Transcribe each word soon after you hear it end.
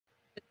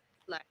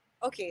Live.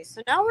 Okay,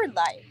 so now we're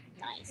live.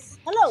 Nice.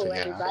 Hello, Sige ha.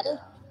 everybody.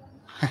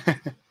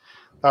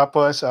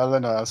 Tapos,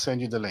 I'll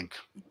send you the link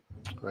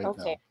right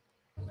Okay. now.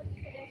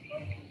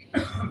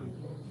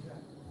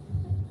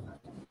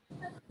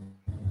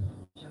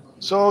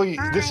 So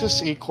this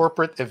is Hi. a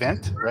corporate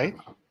event, right?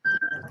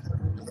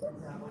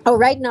 Oh,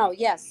 right now,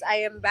 yes, I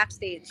am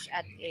backstage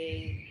at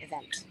a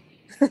event,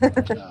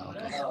 Okay.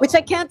 which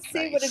I can't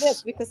say what it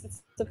is Nice. because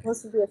it's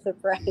supposed to be a It's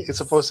surprise.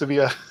 supposed to be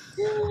a...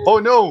 Oh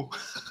no!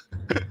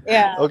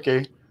 Yeah.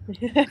 Okay.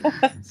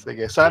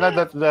 Sige. Sana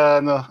that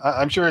no,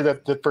 I'm sure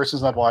that the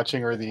person's not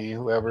watching or the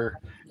whoever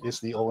is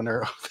the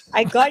owner of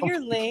I the got your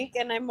company. link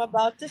and I'm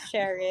about to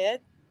share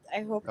it.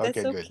 I hope that's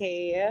Okay, good.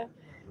 okay.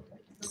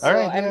 All So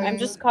right. I'm Yeah.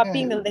 just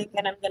copying Yeah. the link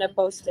and I'm gonna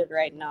post it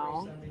right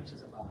now.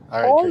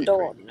 All right. Hold Great.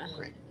 Great. on.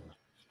 Great.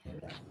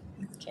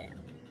 Okay.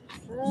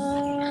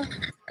 Uh,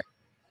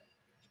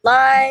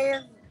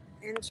 live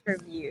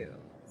interview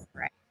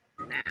right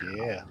now.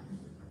 Yeah.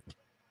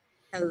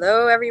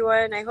 Hello,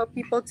 everyone. I hope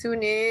people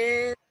tune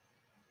in.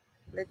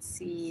 Let's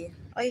see.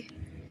 Ay,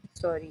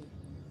 sorry.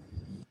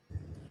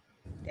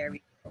 There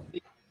we go.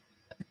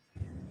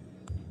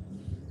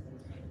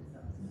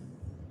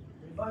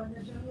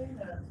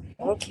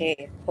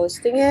 Okay,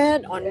 posting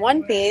it on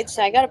one page.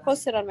 I gotta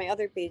post it on my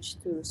other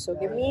page too. So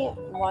give me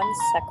 1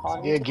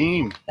 second. Yeah.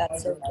 Game.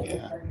 That's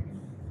okay. Yeah.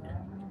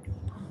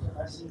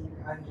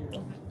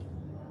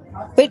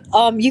 Wait,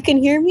 you can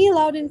hear me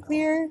loud and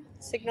clear.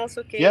 Signal's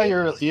Yeah.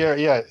 okay.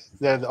 Yeah.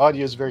 The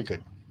audio is very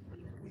good.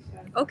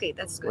 Okay,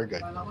 that's good. We're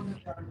good.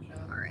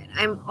 All right,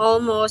 I'm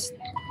almost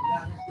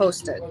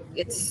posted.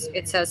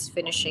 It says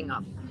finishing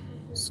up.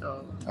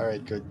 So All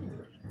right. Good.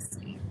 let's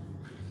see.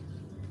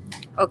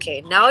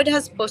 Okay, now it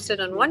has posted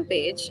on one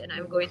page, and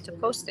I'm going to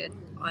post it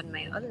on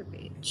my other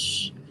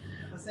page.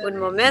 Un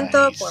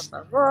momento, por Nice.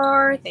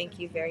 favor. Thank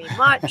you very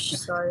much.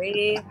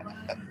 Sorry.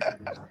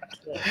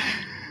 Okay.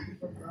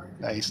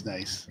 Nice.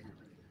 Nice.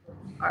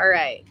 All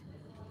right.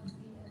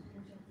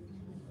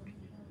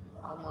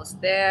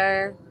 Almost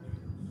there.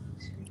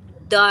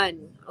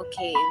 Done.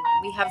 Okay,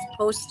 we have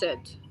posted.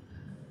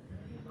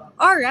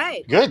 All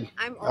right. Good.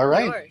 I'm all All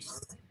right.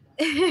 yours.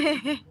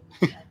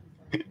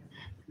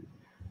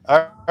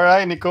 All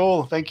right,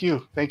 Nicole. Thank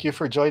you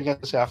for joining us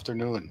this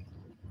afternoon.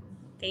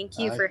 Thank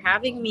you Uh, for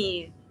having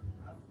me.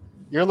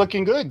 you're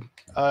looking good.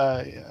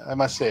 I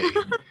must say,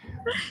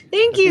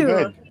 Thank looking you.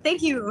 good.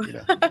 Thank you. You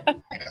know,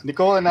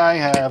 Nicole and I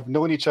have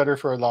known each other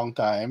for a long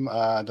time.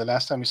 The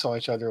last time we saw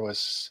each other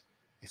was,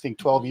 I think,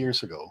 12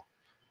 years ago.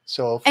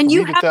 So for And me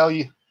you to have tell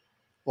you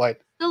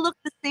what, still look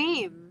the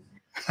same.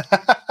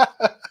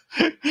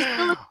 You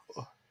still look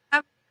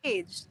have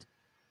aged.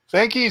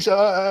 thank you. So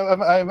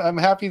I'm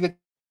happy that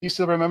you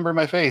still remember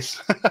my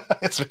face.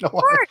 It's been a Of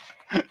while. course.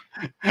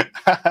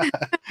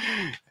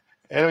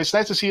 Anyway, it's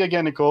nice to see you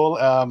again, Nicole.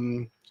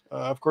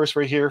 Of course,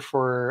 we're here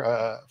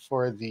for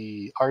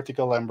the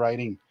article I'm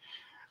writing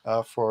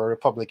for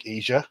Republic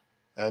Asia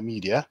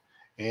Media,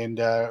 and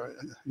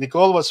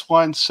Nicole was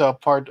once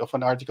part of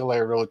an article I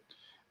wrote,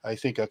 I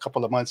think, a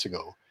couple of months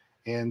ago,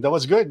 and that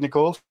was good.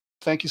 Nicole,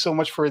 thank you so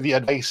much for the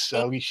advice.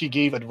 She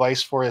gave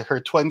advice for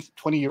her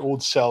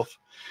 20-year-old self,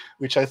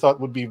 which I thought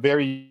would be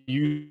very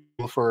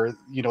useful for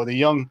the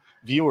young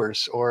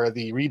viewers or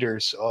the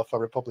readers of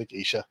Republic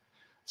Asia.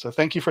 So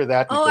thank you for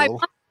that, Oh, Nicole.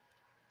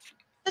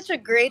 such a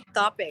great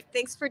topic.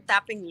 Thanks for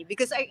tapping me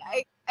because I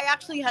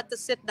actually had to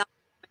sit down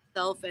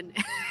myself and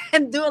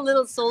and do a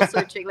little soul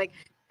searching. Like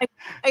I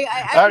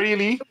Ah, I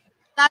really?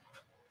 that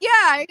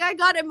yeah, I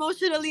got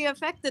emotionally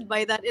affected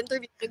by that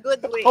interview in a good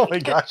Oh way. my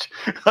gosh.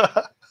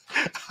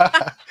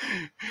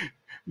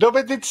 No,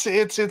 but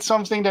it's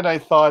something that I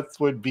thought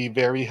would be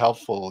very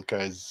helpful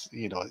because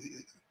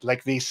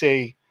like they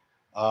say,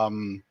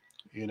 um,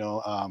 you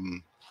know,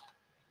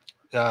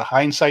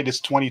 hindsight is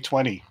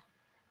 2020,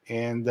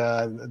 and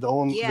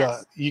the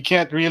Yes. you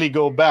can't really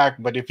go back,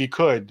 but if you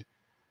could,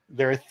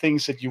 there are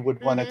things that you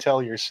would want to Mm-hmm.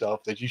 tell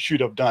yourself that you should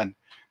have done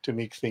to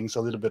make things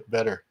a little bit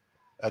better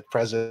at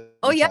present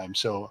Oh time. yeah,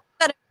 So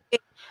gotta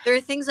admit, there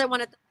are things I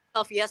wanted to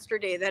tell myself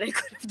yesterday that I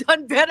could have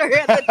done better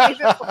at the day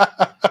before.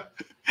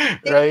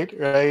 right,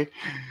 right.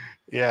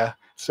 Yeah.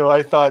 So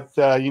I thought,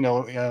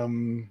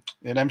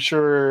 and I'm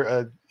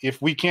sure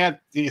if it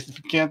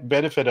can't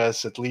benefit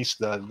us, at least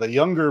the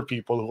younger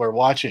people who are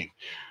watching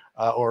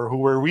or who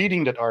were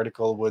reading that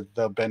article would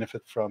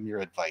benefit from your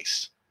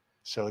advice.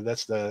 So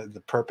that's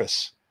the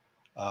purpose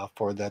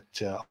for that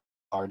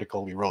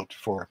article we wrote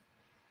for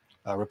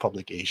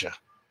Republic Asia.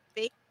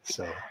 Thank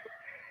So,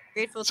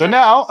 grateful so to have.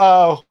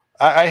 now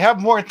I have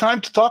more time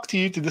to talk to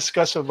you to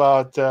discuss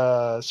about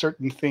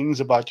certain things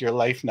about your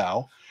life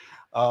now.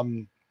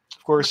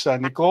 Of course,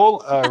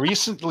 Nicole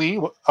recently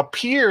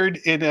appeared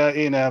in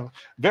a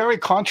very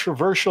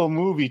controversial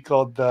movie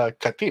called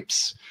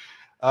Katips.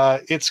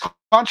 It's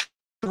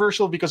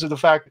controversial because of the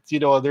fact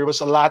that there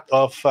was a lot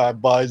of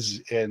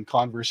buzz and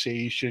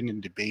conversation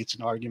and debates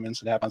and arguments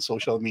that happen on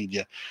social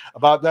media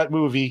about that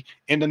movie,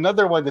 and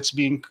another one it's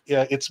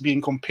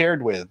being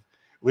compared with,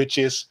 which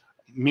is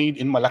Made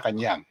in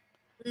Malacanang.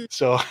 Mm,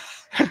 So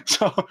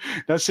So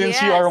now,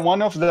 since you are Yes.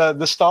 one of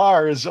the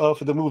stars of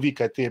the movie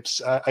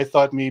Katips, I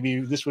thought maybe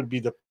this would be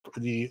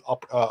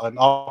an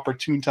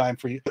opportune time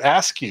for you to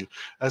ask you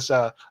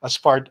as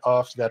part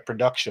of that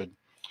production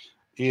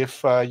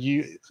if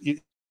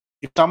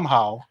if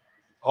somehow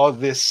all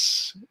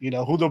this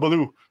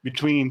hullabaloo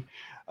between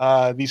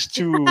these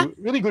two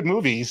really good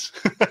movies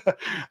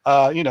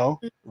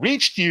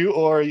reached you,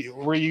 or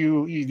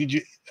did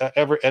you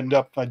ever end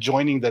up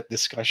joining that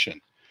discussion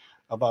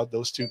about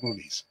those two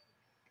movies?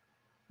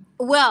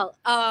 Well,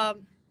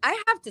 I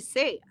have to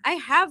say, I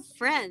have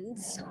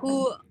friends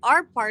who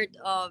are part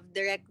of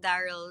Direct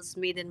Daryl's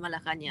Made in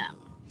Malacanang.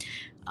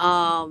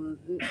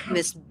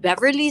 Miss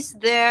Beverly's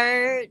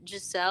there,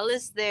 Giselle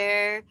is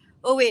there.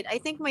 Oh wait, I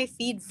think my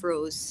feed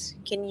froze.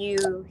 Can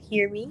you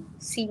hear me?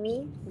 See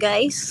me,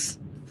 guys?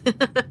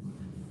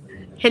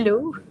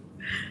 Hello?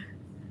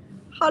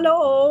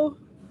 Hello?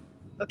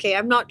 Okay,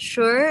 I'm not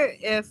sure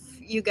if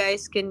you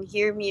guys can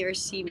hear me or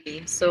see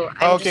me. So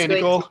I'm Okay, just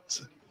going to. Nicole.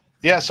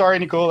 Yeah, sorry,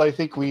 Nicole. I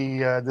think we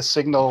the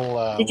signal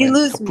Did you went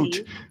lose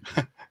kaput. me?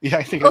 Yeah,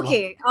 I think I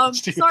Okay,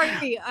 lost you.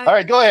 sorry. All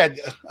right, go ahead.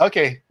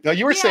 Okay, now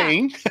you were Yeah.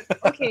 saying.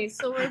 Okay,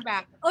 so we're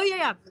back. Oh yeah,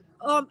 yeah.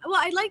 Well,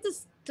 I'd like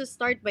to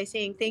start by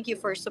saying thank you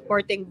for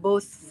supporting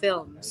both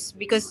films,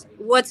 because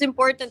what's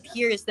important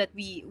here is that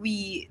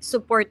we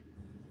support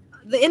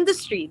the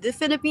industry, the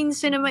Philippine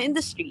cinema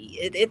industry.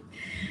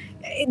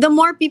 The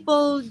more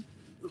people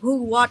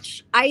who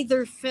watch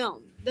either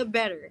film, the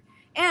better.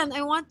 And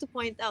I want to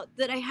point out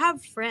that I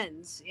have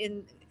friends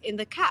in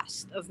the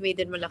cast of Made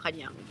in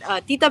Malacanang.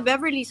 Tita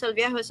Beverly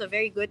Salviejo is a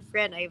very good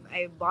friend.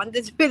 I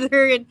bonded with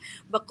her in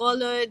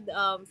Bacolod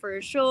for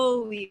a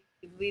show. We've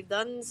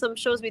done some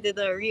shows. We did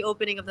a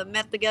reopening of the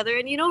Met together,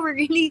 and we're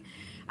really.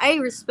 I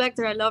respect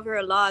her. I love her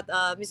a lot.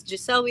 Miss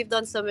Giselle, we've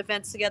done some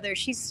events together.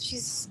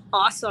 She's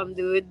awesome,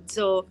 dude.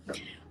 So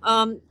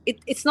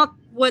it's not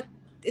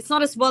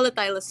as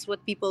volatile as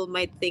what people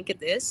might think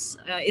it is.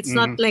 It's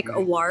not Mhm, like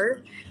a mhm.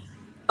 war.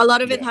 A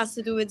lot of it Yeah, has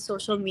to do with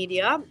social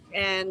media,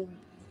 and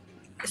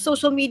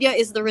social media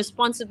is the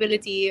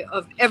responsibility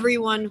of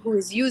everyone who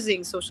is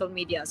using social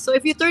media. So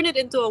if you turn it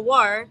into a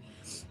war,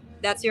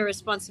 that's your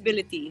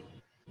responsibility.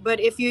 But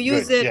if you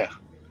use good. it Yeah,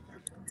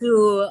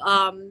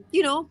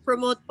 to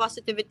promote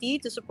positivity,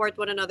 to support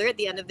one another, at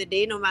the end of the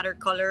day, no matter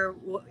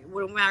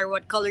no matter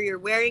what color you're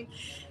wearing,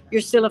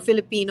 you're still a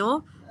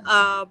Filipino.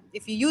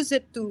 If you use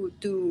it to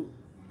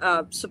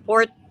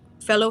support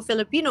fellow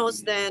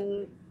Filipinos,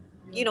 then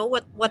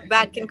what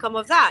bad can come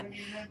of that.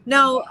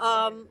 Now,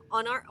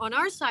 on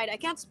our side, I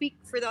can't speak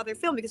for the other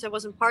film because I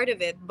wasn't part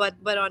of it, but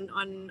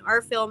on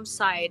our film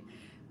side,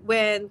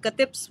 when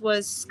Katips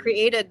was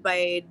created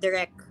by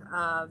Direk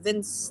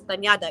Vince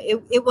Tanyada,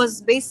 it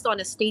was based on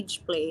a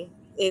stage play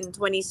in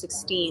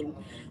 2016.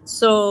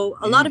 So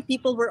a lot mm, of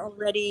people were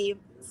already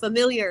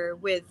familiar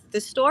with the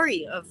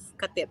story of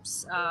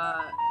Katips.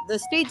 The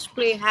stage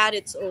play had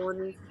its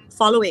own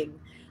following.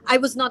 I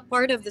was not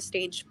part of the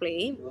stage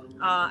play.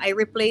 I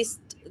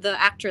replaced the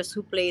actress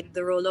who played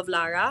the role of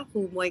Lara,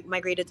 who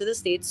migrated to the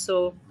States.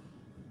 So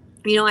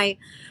you know i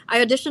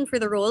I auditioned for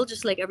the role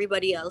just like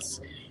everybody else,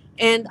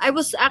 and I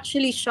was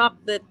actually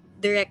shocked that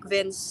Direk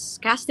Vince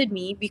casted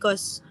me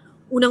because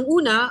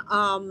unang-una,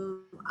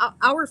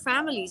 our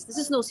families, this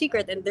is no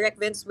secret, and Direk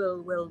Vince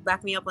will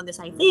back me up on this,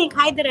 I think.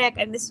 Hi Direk,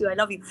 I miss you, I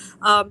love you.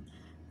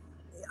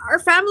 Our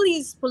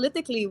families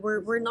politically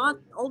were not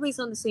always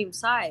on the same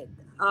side,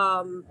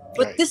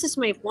 but right. this is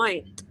my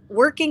point.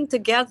 Working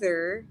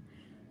together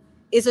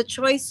is a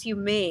choice you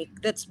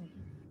make that's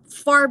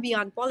far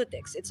beyond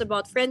politics. It's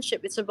about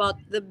friendship. It's about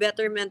the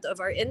betterment of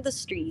our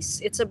industries.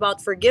 It's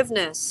about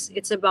forgiveness.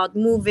 It's about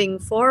moving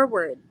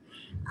forward.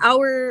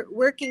 Our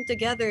working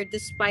together,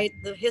 despite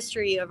the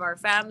history of our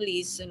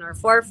families and our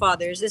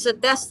forefathers, is a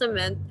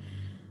testament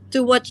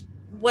to what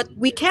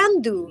we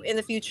can do in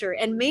the future.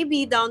 And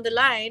maybe down the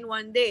line,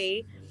 one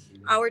day,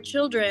 our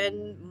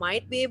children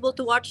might be able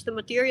to watch the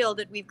material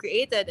that we've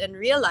created and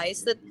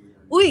realize that,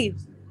 uy,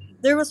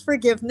 there was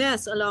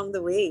forgiveness along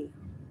the way.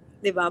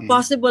 'Di ba? Mhm.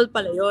 Possible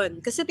pala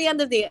yun. Kasi at the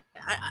end of the day,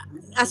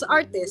 as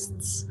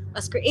artists,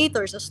 as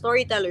creators, as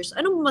storytellers,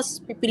 anong mas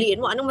pipiliin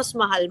mo? Anong mas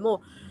mahal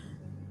mo?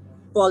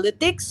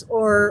 Politics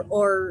or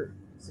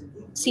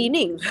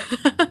sining?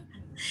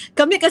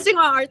 Kami kasi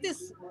mga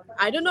artists,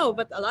 I don't know,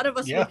 but a lot of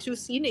us Yeah, would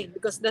choose sining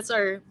because that's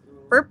our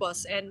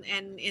purpose. And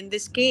in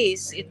this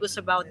case, it was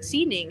about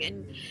sining,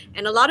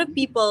 and a lot of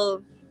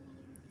people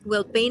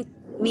will paint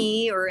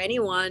me or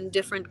anyone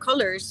different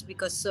colors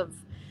because of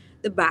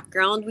the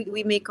background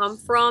we may come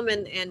from,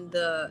 and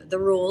the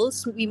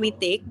roles we may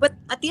take. But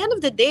at the end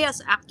of the day,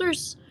 as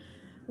actors,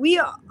 we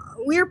are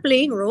we're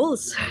playing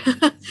roles.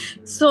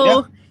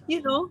 yeah, So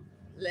you know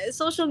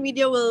social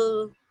media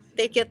will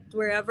take it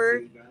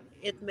wherever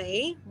it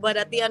may, but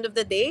at the end of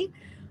the day,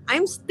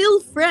 I'm still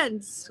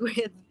friends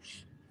with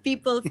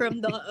people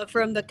from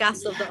the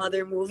cast of the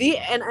other movie,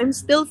 and I'm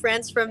still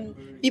friends from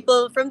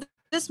people from this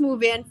movie. And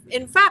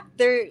in fact,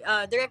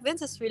 Direct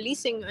Vince is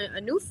releasing a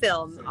new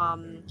film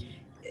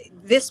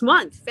this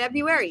month,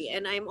 February,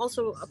 and I'm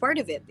also a part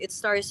of it. It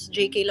stars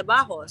J.K.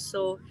 Labajo.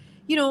 So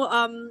I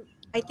think it's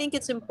important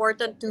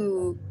to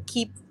keep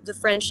the friendships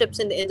in the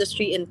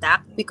industry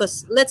intact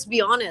because let's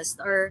be honest,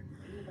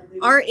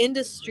 our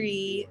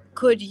industry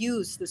could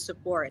use the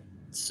support.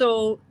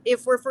 So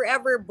if we're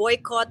forever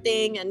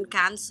boycotting and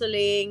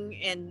canceling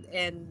and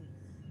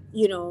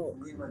you know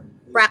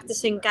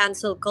practicing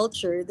cancel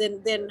culture,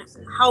 then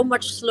how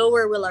much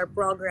slower will our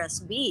progress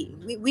be?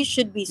 We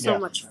should be so Yeah,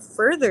 much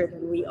further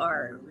than we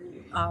are.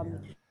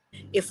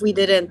 If we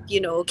didn't,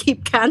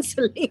 keep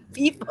canceling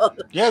people.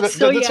 yeah.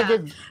 So That's a yeah,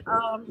 good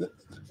um,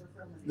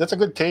 that's a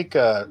good take,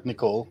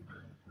 Nicole.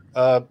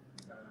 Uh,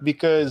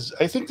 because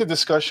I think the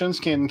discussions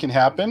can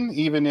happen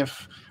even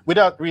if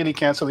without really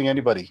canceling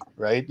anybody,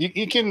 right?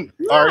 You can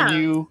yeah,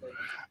 argue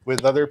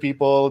with other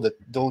people that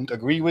don't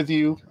agree with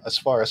you as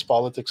far as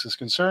politics is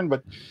concerned,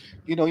 but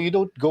you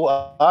don't go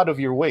out of your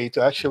way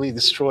to actually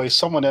destroy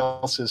someone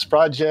else's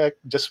project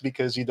just because you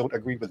don't agree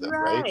with them,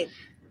 right? right.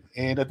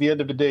 And at the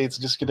end of the day, it's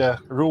just gonna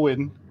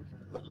ruin,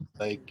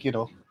 like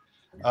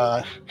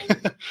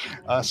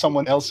uh,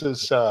 someone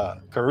else's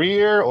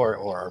career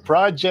or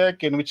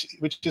project, and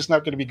which is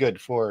not going to be good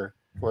for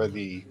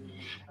the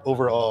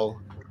overall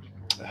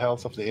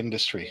health of the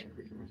industry.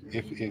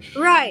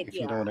 Right, If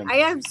you know yeah. what I'm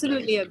I right.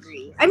 absolutely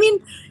agree. I mean,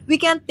 we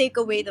can't take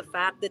away the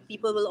fact that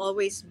people will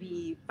always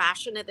be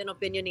passionate and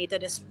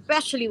opinionated,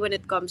 especially when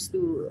it comes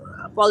to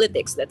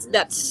politics.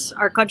 That's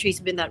our country's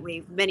been that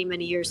way many,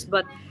 many years.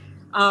 But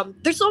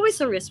there's always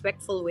a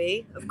respectful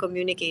way of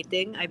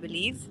communicating, I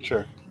believe.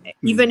 Sure.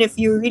 Mhm. Even if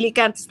you really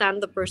can't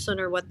stand the person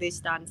or what they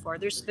stand for,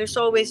 there's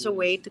always a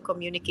way to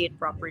communicate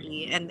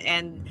properly. And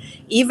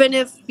even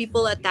if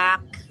people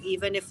attack,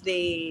 even if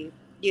they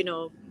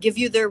give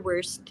you their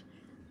worst,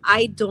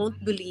 I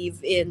don't believe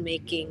in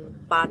making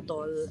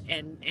battle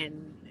and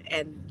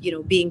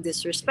being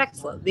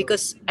disrespectful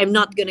because I'm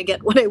not gonna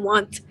get what I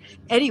want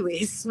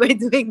anyways by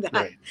doing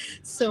that. Right.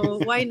 So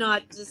why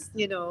not just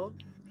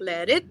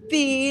let it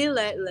be,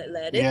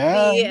 let it Yeah,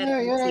 be, yeah, and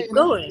yeah. keep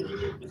going.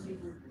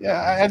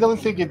 Yeah. I don't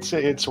think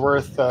it's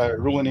worth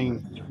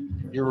ruining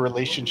your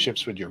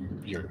relationships with your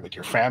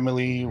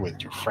family,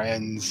 with your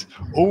friends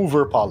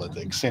over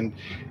politics. And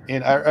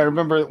I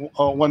remember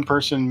one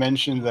person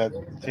mentioned that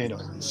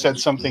said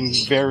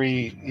something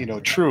very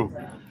true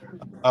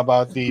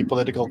about the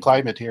political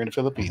climate here in the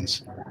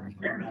Philippines.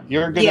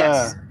 You're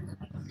Yes. gonna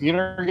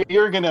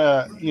you're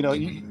gonna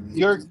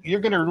you're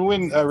gonna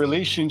ruin a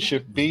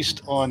relationship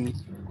based on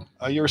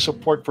your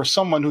support for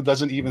someone who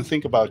doesn't even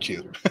think about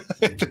you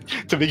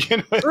to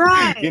begin with,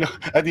 Right.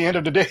 at the end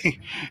of the day.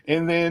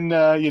 And then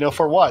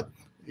for what?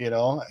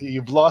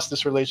 You've lost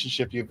this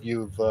relationship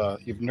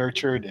you've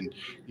nurtured, and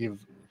you've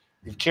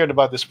you've cared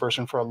about this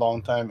person for a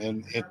long time,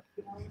 and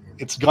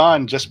it's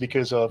gone just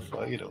because of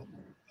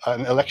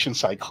an election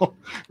cycle,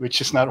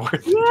 which is not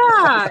worth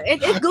Yeah.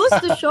 It goes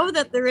to it. show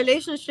that the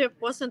relationship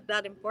wasn't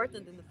that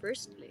important in the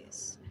first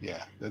place.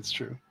 Yeah, that's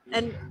true.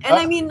 And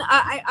I uh, mean,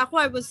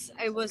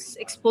 I was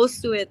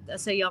exposed to it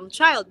as a young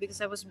child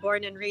because I was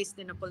born and raised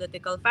in a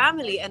political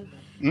family,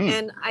 mm,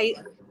 and I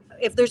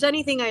if there's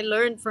anything I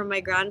learned from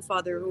my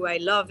grandfather, who I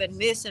love and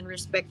miss and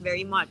respect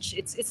very much,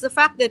 it's the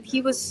fact that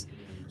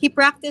he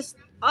practiced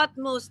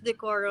utmost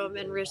decorum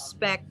and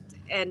respect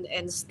and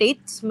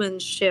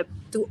statesmanship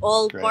to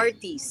all great.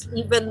 parties,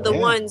 even the Yeah.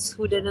 ones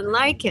who didn't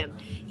like him,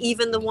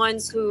 even the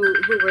ones who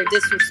were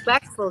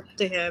disrespectful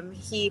to him.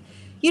 He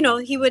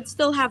would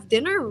still have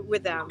dinner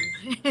with them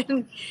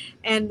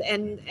and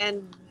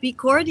and be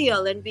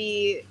cordial and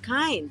be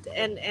kind,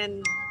 and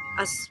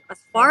as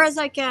far as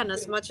I can,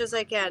 as much as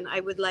I can, I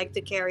would like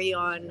to carry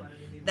on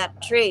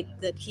that trait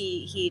that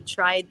he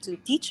tried to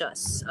teach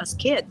us as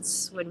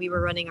kids when we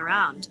were running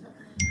around.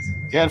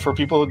 Yeah, and for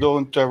people who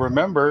don't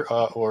remember,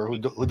 or who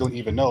don't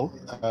even know,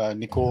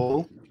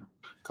 Nicole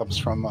comes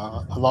from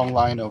a long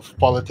line of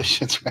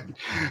politicians, right?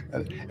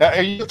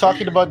 Are you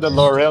talking about the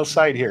Laurel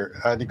side here,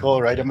 Nicole?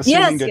 Right? I'm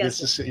assuming that Yes, this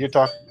yes, is yes.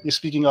 you're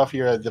speaking of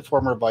your the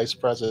former vice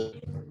president,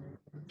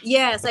 the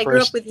Yes, first I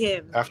grew up with after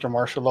him. martial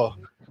law.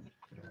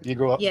 You grew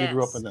up with them.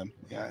 Yes. Yeah,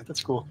 that's cool.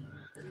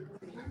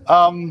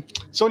 So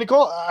Nicole,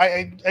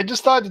 I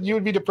just thought that you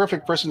would be the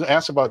perfect person to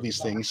ask about these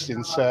things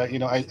since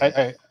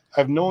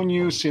I've known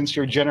you since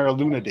your General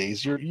Luna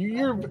days.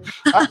 You're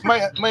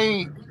my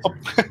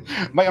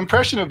my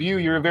impression of you.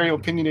 You're a very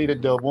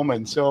opinionated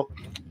woman. So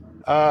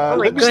Oh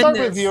my let me start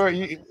with goodness. your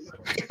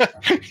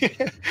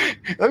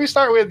let me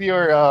start with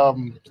your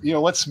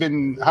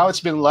how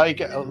it's been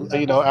like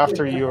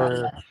after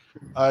your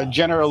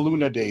General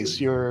Luna days,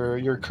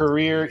 your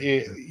career.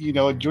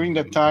 During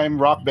that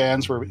time, rock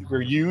bands were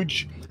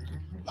huge,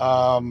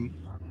 um,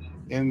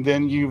 and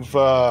then you've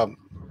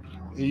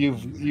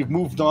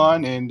moved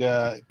on and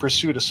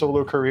pursued a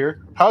solo career.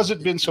 How's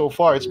it been so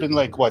far? It's been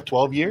like what,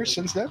 12 years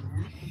since then?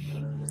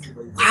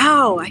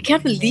 Wow, I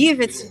can't believe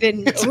it's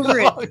been It's a over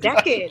a long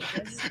decade.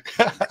 That's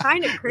time.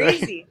 kind of Right,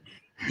 crazy.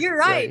 You're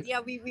right. right. Yeah,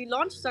 we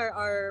launched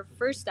our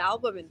first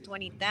album in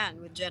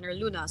 2010 with Jenner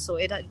Luna. So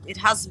it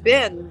has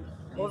been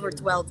over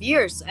 12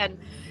 years. And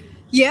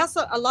yes,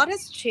 a lot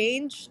has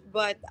changed,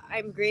 but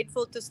I'm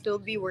grateful to still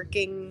be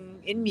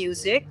working in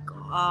music.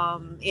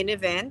 in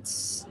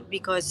events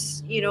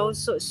because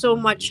so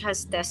much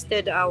has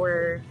tested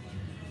our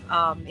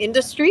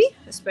industry,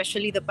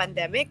 especially the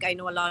pandemic. I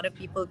know a lot of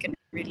people can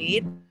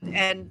relate,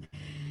 and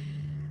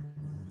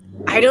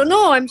I don't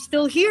know. I'm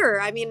still here.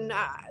 I mean,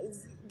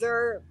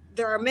 there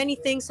are many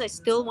things I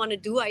still want to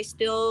do. I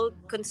still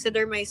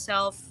consider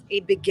myself a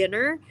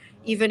beginner,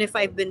 even if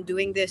I've been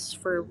doing this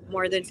for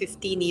more than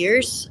 15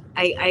 years.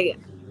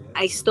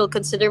 I still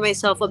consider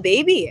myself a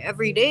baby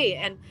every day,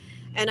 and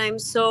I'm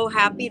so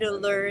happy to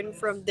learn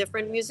from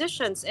different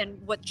musicians. And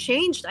what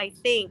changed, I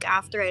think,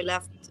 after I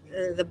left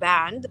the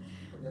band.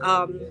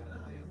 Um,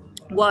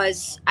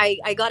 was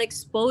I got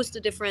exposed to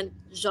different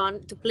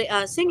to play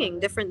singing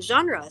different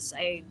genres.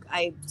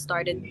 I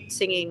started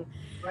singing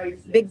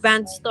big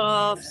band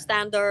stuff,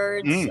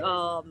 standards, Mm,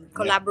 yeah.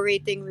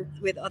 collaborating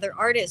with other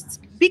artists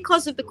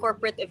because of the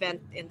corporate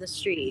event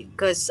industry.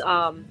 Because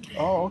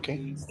Oh,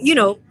 okay.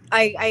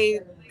 I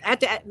had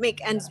to make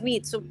ends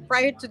meet. So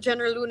prior to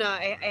General Luna,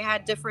 I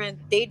had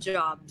different day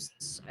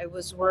jobs. I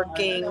was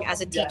working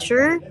as a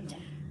teacher.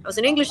 I was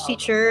an English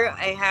teacher.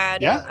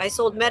 Yeah. I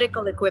sold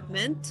medical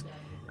equipment,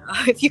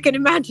 if you can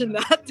imagine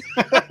that.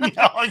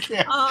 Yeah, I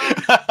can. um,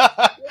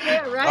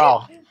 yeah, right.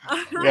 Wow.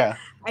 Yeah.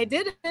 I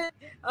did it.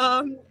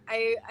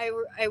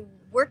 I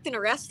worked in a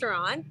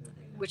restaurant,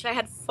 which I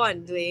had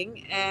fun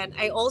doing, and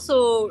I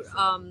also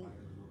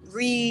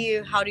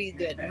how do you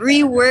do it?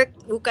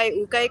 Reworked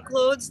ukay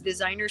clothes,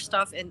 designer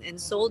stuff, and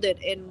sold it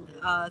in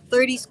a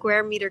 30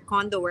 square meter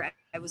condo where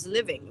I was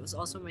living. It was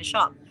also my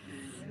shop.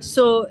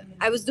 So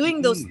I was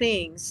doing those Mm,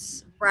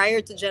 things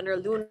prior to General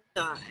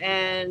Luna,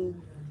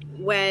 and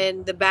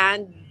when the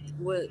band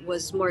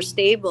was more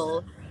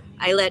stable,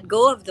 I let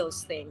go of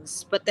those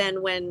things. But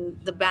then when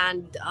the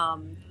band,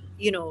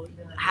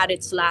 had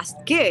its last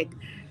gig,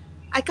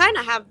 I kind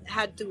of have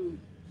had to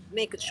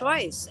make a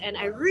choice, and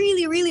I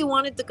really, really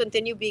wanted to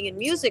continue being in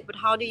music. But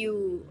how do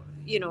you,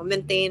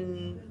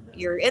 maintain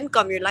your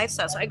income, your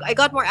lifestyle? So I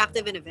got more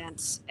active in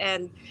events,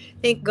 and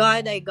thank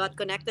God I got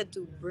connected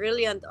to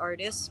brilliant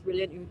artists,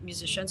 brilliant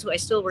musicians who I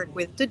still work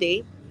with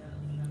today,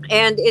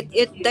 and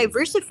it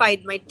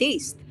diversified my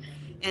taste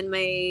and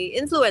my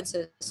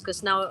influences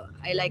because now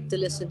I like to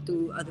listen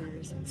to other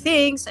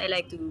things. I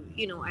like to,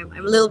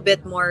 I'm a little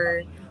bit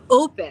more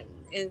open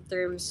in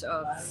terms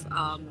of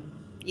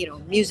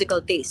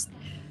musical taste.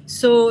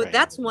 So right.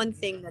 that's one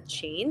thing that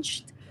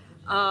changed.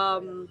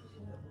 um,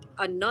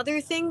 Another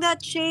thing that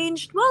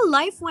changed, well,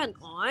 life went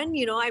on.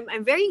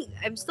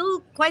 I'm still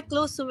quite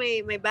close to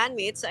my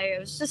bandmates. I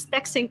was just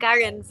texting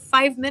Karen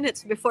 5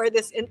 minutes before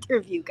this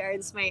interview.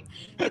 Karen's my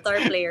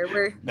guitar player.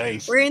 We're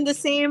Nice. in the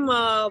same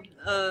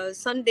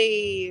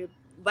Sunday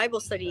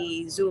Bible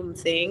study Zoom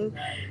thing.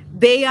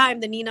 Bea, I'm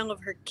the ninang of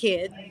her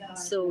kid,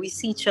 so we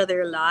see each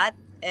other a lot.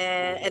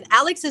 And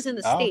Alex is in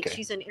the Ah, States. okay.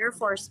 She's an Air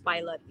Force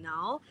pilot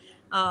now.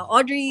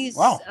 Audrey's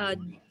Wow.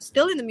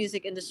 still in the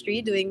music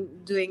industry,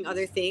 doing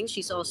other things.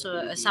 She's also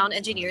a sound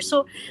engineer.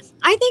 So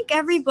I think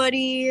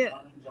everybody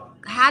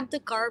had to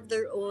carve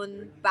their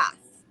own path.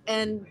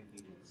 And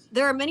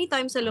there are many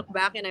times I look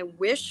back and I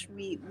wish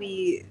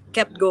we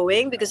kept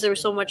going because there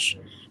was so much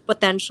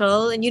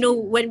potential. And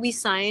when we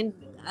signed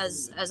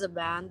as a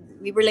band,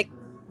 we were like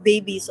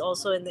babies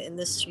also in the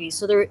industry.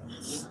 So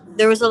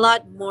there was a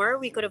lot more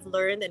we could have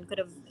learned and could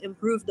have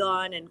improved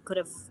on and could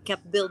have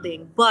kept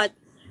building. But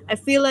I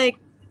feel like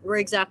we're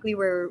exactly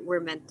where we're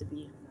meant to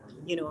be.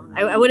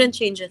 I wouldn't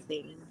change a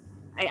thing.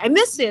 I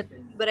miss it,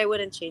 but I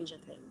wouldn't change a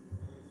thing.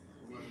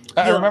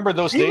 I Yun. remember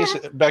those days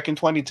back in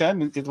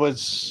 2010. It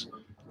was,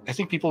 I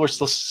think people were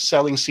still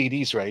selling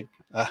CDs, right?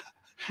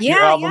 Your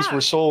Yeah, albums yeah.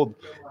 were sold.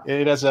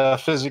 It has a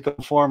physical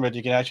format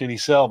you can actually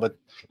sell, but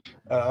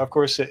of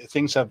course,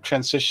 things have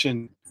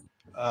transitioned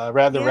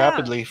rather Yeah.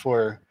 rapidly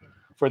for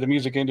the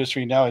music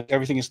industry now.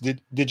 Everything is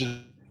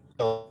digitalized,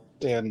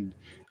 and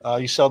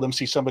you seldom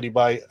see somebody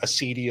buy a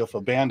CD of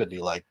a band that they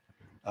like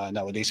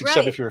nowadays,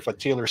 except Right. if you're a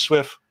Taylor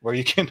Swift, where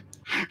you can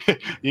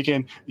you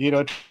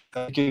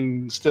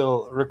can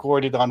still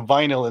record it on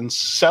vinyl and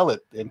sell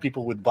it, and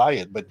people would buy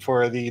it. But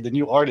for the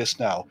new artists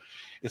now,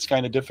 it's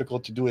kind of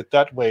difficult to do it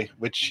that way,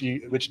 which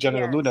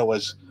General Luna Yes.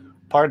 was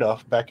part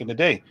of back in the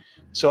day.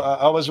 So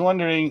I was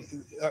wondering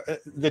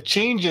the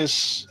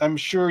changes. I'm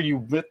sure you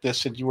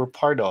witnessed and you were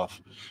part of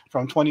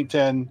from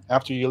 2010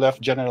 after you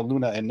left General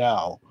Luna and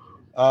now.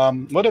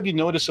 What have you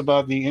noticed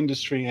about the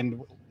industry,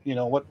 and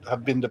what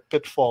have been the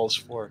pitfalls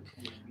for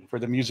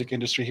the music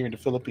industry here in the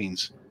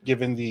Philippines,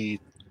 given the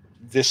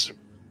this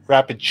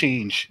rapid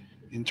change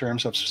in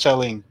terms of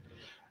selling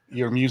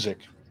your music?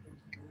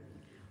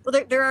 Well,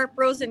 there are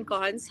pros and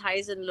cons,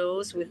 highs and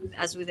lows, with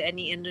as with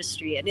any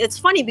industry. And it's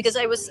funny because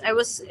I was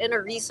in a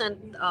recent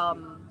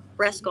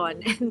press con,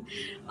 and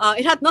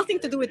it had nothing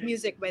to do with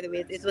music, by the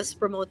way. It was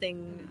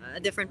promoting a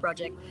different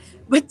project.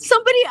 But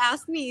somebody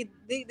asked me,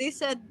 they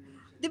said,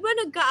 di ba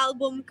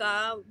nagka-album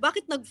ka?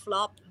 Bakit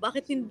nag-flop?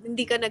 Bakit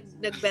hindi ka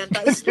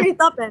nagbenta? Straight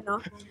up,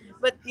 no?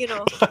 But,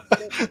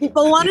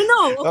 people want to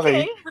know,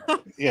 okay.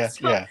 Okay, yeah,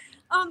 So, yeah,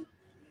 um,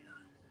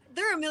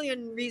 there are a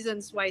million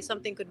reasons why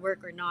something could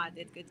work or not.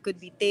 It could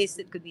be taste,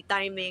 it could be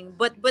timing,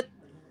 but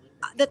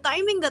the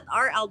timing that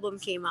our album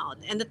came out,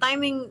 and the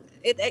timing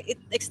it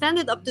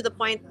extended up to the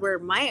point where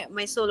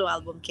my solo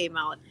album came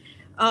out,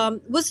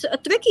 was a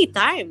tricky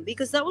time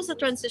because that was a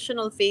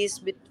transitional phase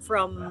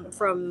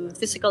from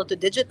physical to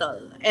digital,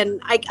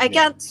 and I Yeah.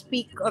 can't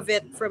speak of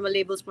it from a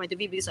label's point of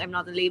view because I'm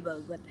not a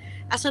label, but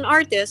as an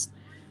artist,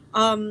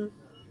 um,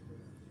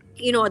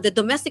 the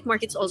domestic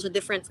market's also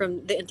different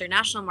from the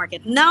international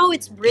market. Now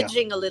it's Yeah.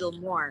 bridging a little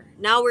more.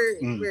 Now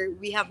Mm.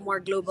 we have more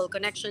global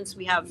connections.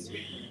 We have,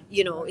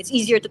 it's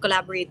easier to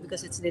collaborate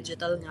because it's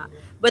digital nga.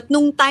 But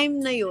nung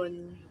time na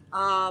yun,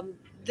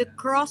 the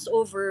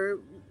crossover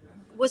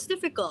was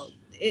difficult.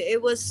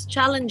 It was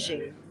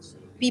challenging.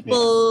 Yeah.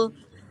 People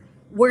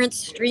weren't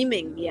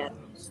streaming yet.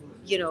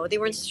 They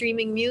weren't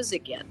streaming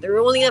music yet. There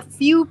were only a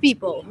few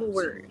people who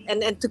were,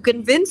 and to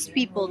convince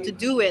people to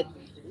do it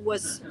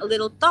was a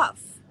little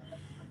tough.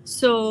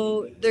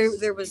 So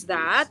there was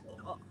that,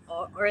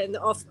 and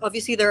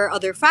obviously there are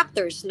other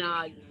factors.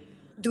 Now,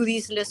 do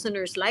these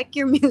listeners like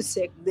your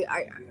music?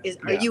 Are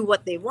Yeah. you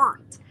what they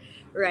want,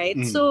 right?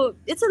 Mm. So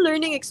it's a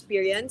learning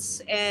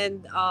experience,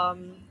 and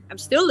I'm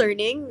still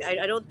learning.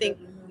 I don't think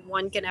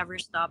one can ever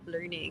stop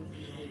learning,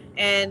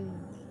 and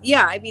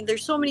yeah, I mean,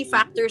 there's so many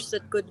factors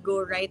that could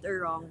go right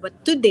or wrong. But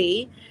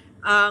today,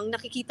 ang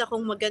nakikita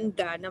kong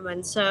maganda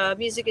naman sa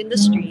music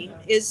industry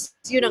is,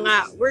 yun na nga,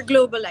 we're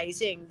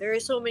globalizing. There are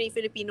so many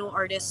Filipino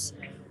artists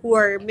who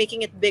are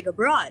making it big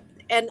abroad.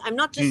 And I'm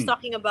not just Mm.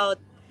 talking about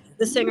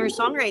the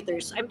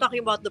singer-songwriters. I'm talking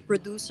about the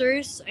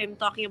producers. I'm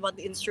talking about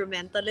the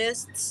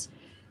instrumentalists,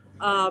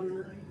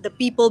 the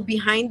people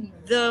behind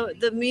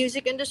the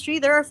music industry.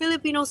 There are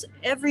Filipinos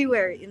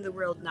everywhere in the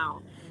world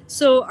now.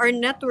 So our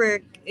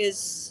network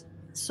is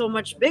so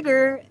much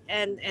bigger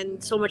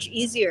and so much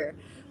easier.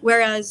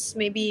 Whereas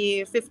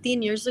maybe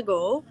 15 years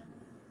ago,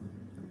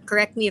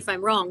 correct me if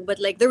I'm wrong, but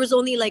like there was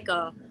only like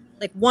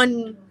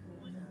one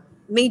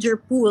major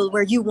pool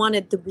where you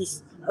wanted to be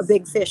a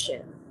big fish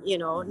in.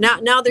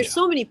 Now there's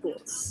Yeah. so many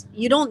pools.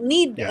 You don't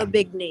need Yeah. a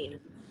big name.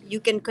 You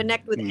can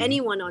connect with Mm.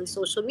 anyone on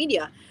social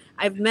media.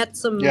 I've met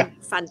Yeah. some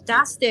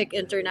fantastic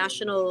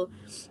international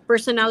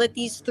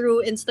personalities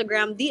through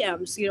Instagram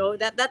DMs.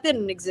 That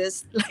didn't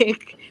exist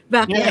like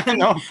back Yeah. then.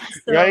 No.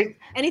 So Right.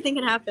 anything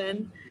can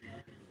happen.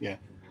 Yeah.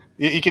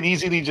 You can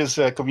easily just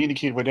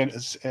communicate with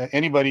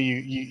anybody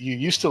you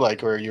used to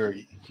like, or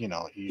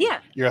Yeah,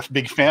 you're a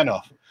big fan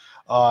of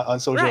on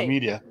social right.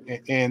 media.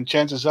 And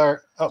chances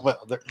are,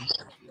 well,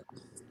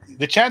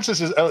 the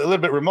chances is a little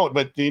bit remote,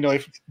 but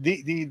if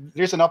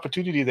there's an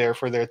opportunity there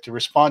for there to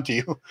respond to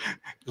you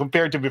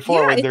compared to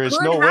before, Yeah, when it there is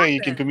could no way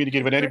you can happen.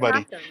 communicate It with could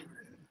anybody. happen.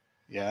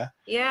 Yeah.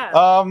 Yeah.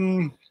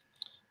 Um.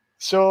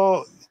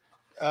 So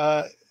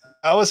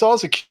I was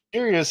also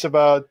curious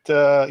about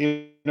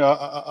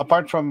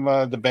apart from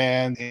the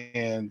band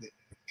and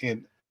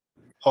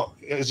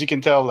as you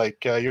can tell,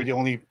 like you're the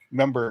only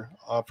member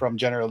from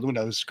General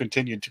Luna who's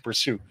continued to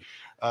pursue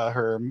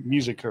her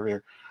music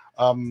career.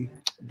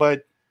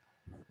 But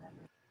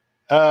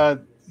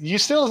you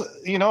still,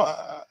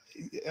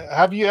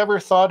 have you ever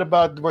thought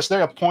about, was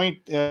there a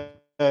point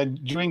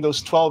during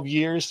those 12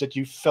 years that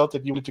you felt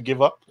that you wanted to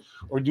give up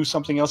or do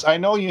something else? I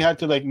know you had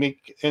to like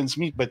make ends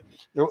meet, but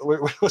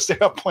was there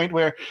a point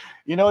where,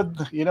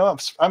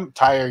 I'm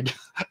tired.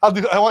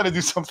 I want to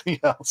do something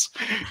else.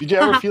 Did you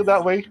ever feel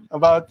that way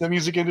about the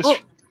music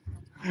industry?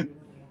 Well,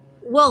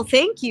 Well,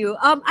 thank you.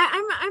 I'm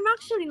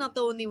actually not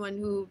the only one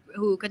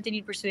who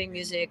continued pursuing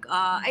music.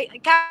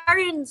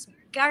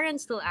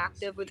 Karen's still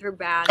active with her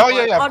band. Oh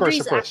yeah, yeah,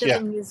 Audrey's of course, active yeah.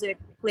 in music,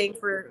 playing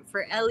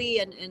for Ellie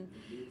and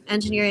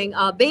engineering.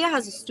 Bea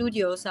has a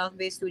studio, South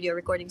Bay Studio,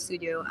 recording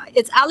studio.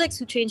 It's Alex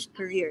who changed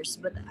careers,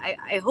 but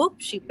I hope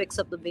she picks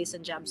up the bass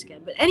and jams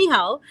again. But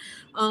anyhow,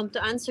 to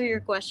answer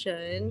your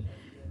question,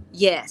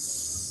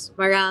 yes,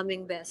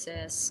 maraming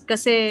beses.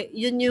 Kasi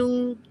yun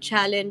yung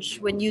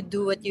challenge when you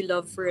do what you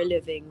love for a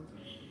living.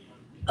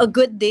 A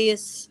good day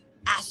is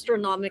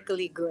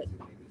astronomically good,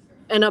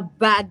 and a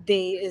bad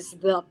day is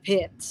the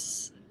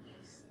pits.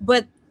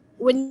 But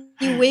when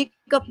you wake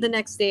up the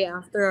next day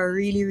after a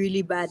really,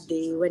 really bad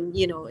day, when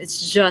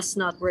it's just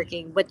not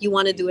working, but you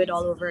want to do it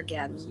all over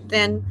again,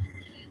 then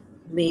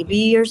maybe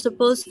you're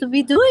supposed to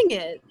be doing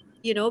it.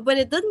 But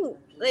it didn't,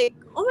 like,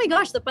 oh my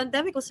gosh, the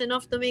pandemic was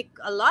enough to make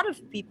a lot of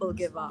people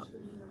give up.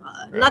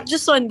 Not Right.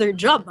 just on their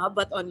job,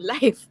 but on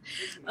life.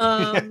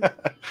 Um,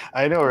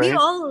 I know, we right?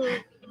 all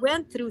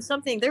went through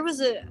something. There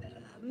was a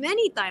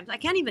many times I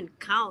can't even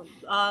count.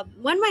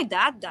 When my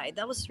dad died,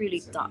 that was really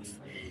tough.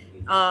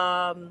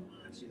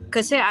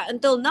 Because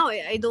until now,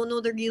 I don't know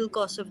the real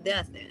cause of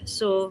death.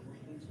 So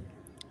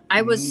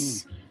I Mm,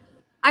 was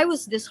I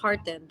was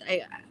disheartened.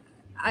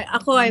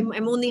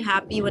 I'm only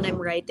happy when I'm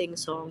writing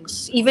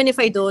songs, even if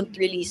I don't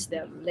release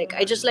them. Like,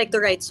 I just like to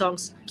write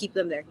songs, keep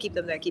them there, keep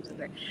them there, keep them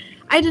there.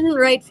 I didn't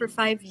write for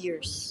 5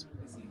 years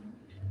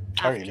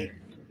oh, really? after.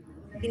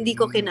 Hindi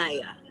ko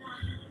kinaya.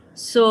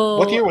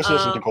 What So, year was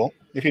this, Nicole?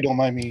 If you don't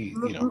mind me,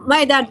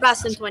 my dad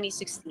passed in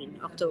 2016,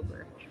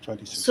 October.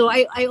 So 2016.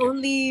 I Okay.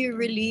 only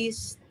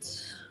released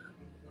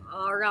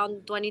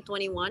around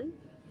 2021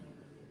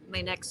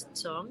 my next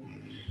song,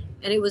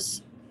 and it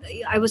was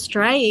I was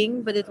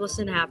trying, but it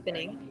wasn't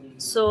happening.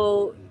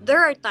 So there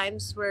are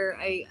times where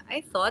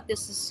I thought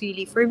this is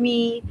really for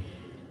me.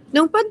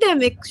 Nung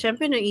pandemic,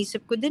 syempre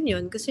naisip ko din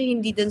yun kasi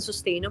hindi din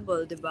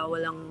sustainable, 'di ba?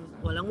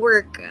 Walang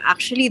work.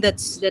 Actually,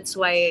 that's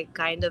why I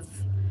kind of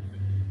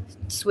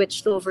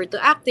switched over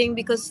to acting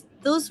because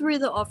those were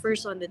the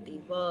offers on the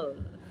table.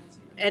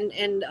 And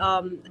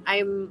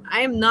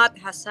I'm not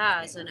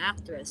Hassa as an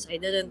actress. I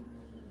didn't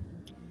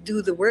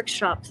do the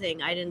workshop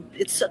thing. I didn't.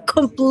 It's a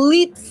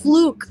complete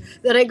fluke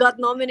that I got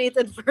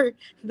nominated for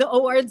the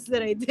awards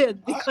that I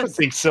did I don't because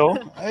think so.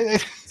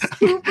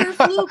 super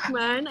fluke,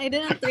 man. I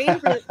didn't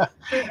train for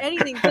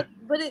anything,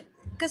 but it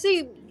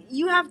kasi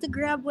you have to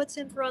grab what's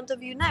in front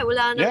of you na.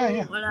 Yeah,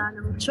 yeah, Wala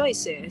nang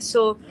choice eh.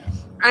 So yeah.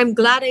 I'm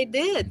glad I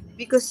did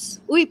because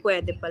uy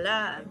pwede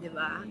pala, 'di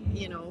ba?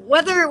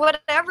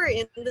 Whatever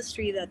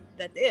industry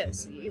that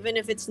is, even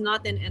if it's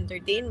not in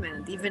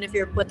entertainment, even if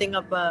you're putting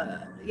up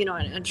an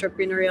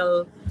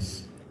entrepreneurial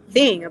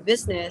thing, a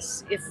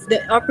business, if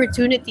the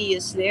opportunity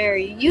is there,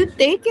 you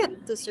take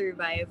it to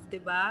survive,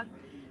 'di ba?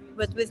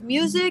 But with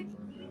music,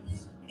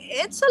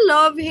 it's a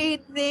love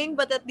hate thing,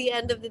 but at the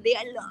end of the day,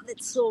 I love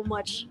it so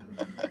much.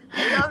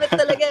 I love it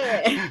talaga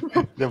eh.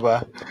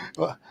 Diba?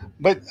 Well,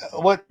 but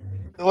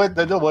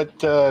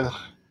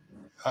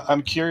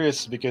I'm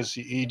curious because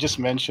you just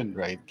mentioned,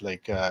 right,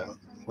 like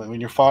when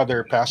your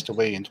father passed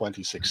away in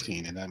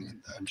 2016, and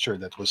I'm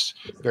sure that was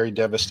very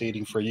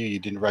devastating for you. You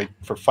didn't write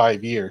for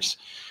 5 years,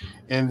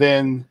 and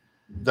then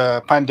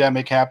the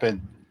pandemic happened,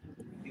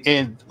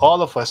 and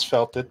all of us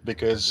felt it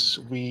because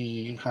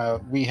we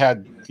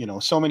had,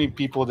 so many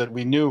people that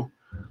we knew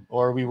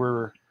or we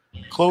were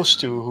close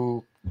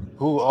to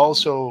who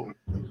also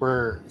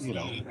were,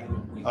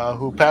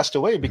 who passed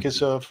away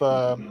because of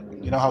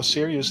how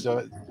serious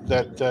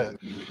that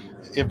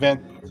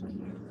event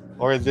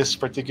or this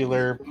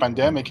particular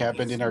pandemic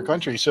happened in our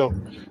country. So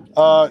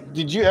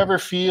did you ever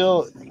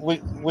feel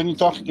when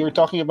you were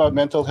talking about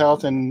mental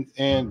health and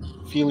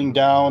feeling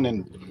down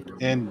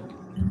and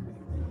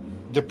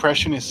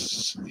depression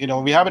is,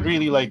 we haven't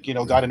really, like,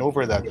 gotten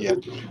over that yet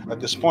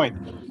at this point.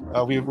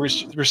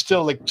 We're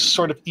still like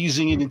sort of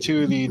easing it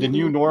into the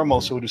new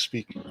normal, so to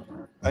speak.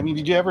 I mean,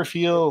 did you ever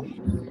feel,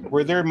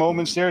 were there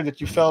moments there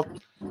that you felt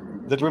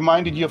that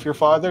reminded you of your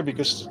father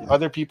because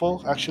other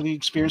people actually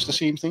experienced the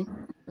same thing?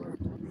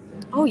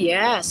 Oh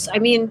yes, I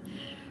mean,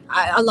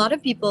 a lot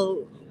of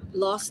people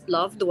lost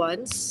loved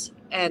ones,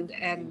 and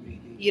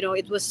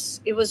it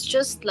was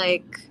just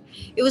like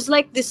it was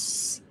like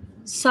this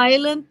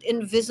silent,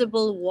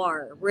 invisible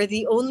war where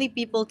the only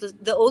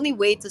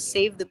way to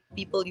save the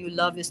people you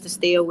love is to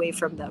stay away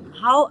from them.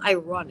 How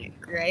ironic,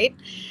 right?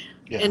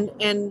 Yeah,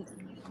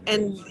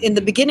 And in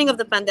the beginning of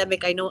the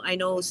pandemic, I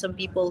know some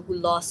people who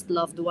lost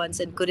loved ones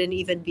and couldn't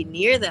even be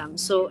near them.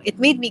 So it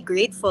made me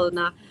grateful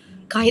na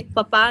kahit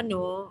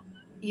papano,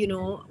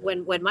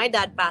 when my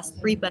dad passed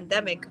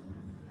pre-pandemic,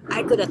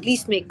 I could at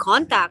least make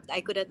contact.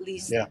 I could at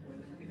least, yeah.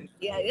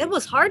 yeah, it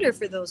was harder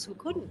for those who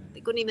couldn't.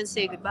 They couldn't even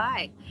say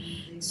goodbye.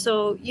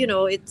 So,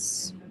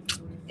 it's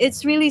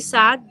really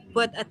sad,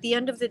 but at the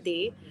end of the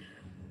day,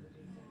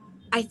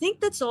 I think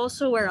that's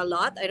also where a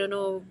lot, I don't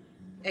know,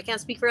 I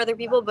can't speak for other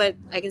people, but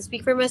I can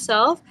speak for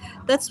myself.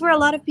 That's where a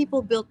lot of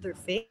people built their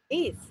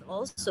faith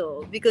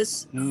also,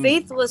 because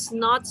faith Mm, was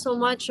not so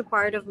much a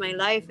part of my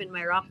life in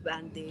my rock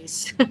band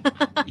days.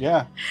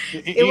 yeah.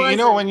 It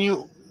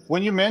wasn't.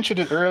 When you mentioned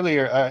it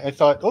earlier, I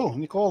thought, oh,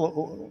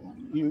 Nicole,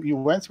 you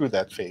went through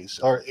that phase,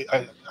 or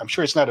I'm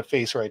sure it's not a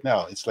phase right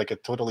now. It's like a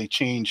totally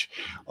change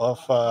of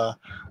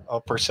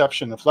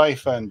perception of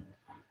life, and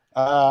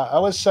I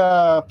was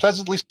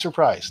pleasantly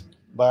surprised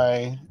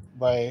by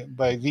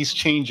these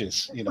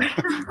changes,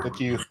 that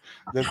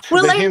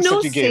Well, the I'm hints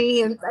no that you gave.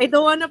 saint. I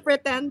don't want to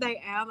pretend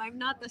I am. I'm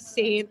not a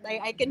saint.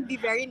 I can be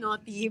very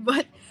naughty,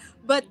 but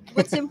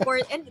what's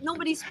important, and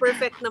nobody's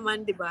perfect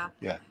naman, 'di ba?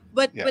 Yeah,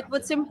 But yeah,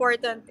 what's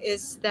important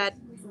is that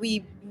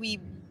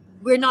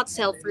we're not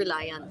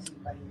self-reliant.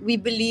 We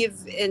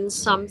believe in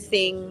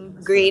something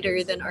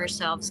greater than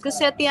ourselves.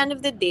 Because at the end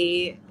of the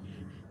day,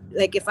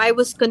 like if I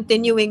was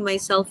continuing my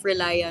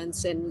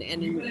self-reliance and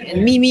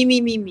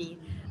me,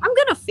 I'm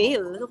gonna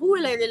fail. Who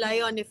will I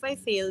rely on if I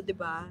fail, 'di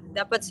ba?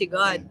 Dapat si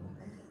God.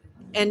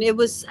 And it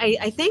was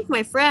I thank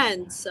my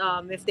friends,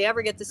 if they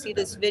ever get to see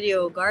this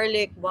video,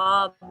 Garlic,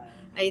 Bob,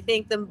 I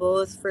thank them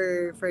both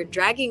for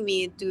dragging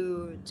me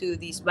to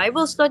these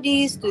Bible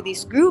studies, to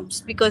these groups,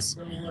 because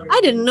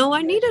I didn't know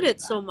I needed it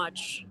so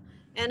much,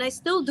 and I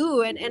still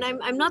do. And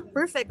I'm not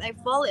perfect. I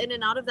fall in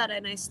and out of that,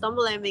 and I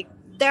stumble, I make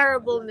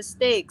terrible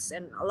mistakes,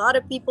 and a lot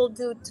of people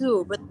do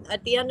too. But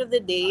at the end of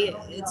the day,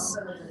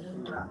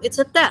 it's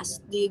a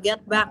test. Do you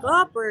get back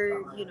up,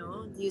 or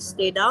do you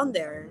stay down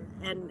there?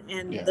 And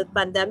yeah. the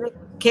pandemic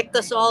kicked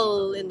us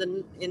all in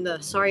the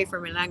sorry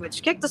for my language,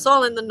 kicked us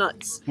all in the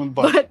nuts.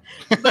 But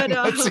But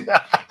that's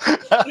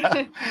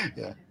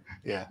yeah,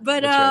 yeah.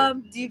 but That's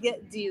right.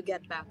 do you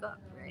get back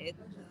up, right?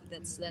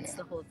 That's Yeah.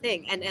 the whole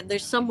thing. And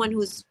there's someone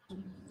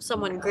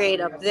great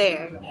up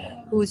there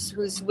who's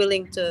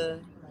willing to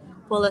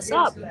pull us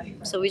up.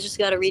 So we just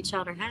got to reach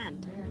out our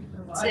hand.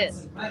 That's it.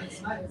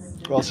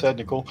 Well said,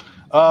 Nicole.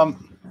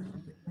 Um,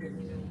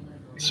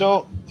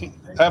 so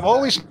I've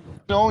always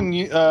known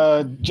you.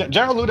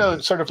 General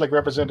Luna sort of like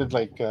represented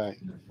like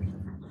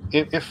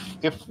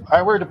if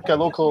I were to pick a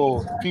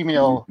local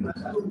female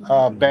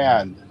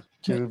band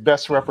to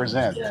best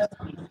represent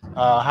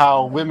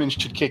how women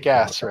should kick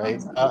ass,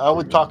 right? I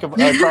would talk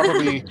about. I'd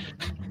probably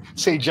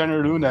say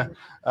General Luna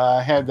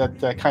had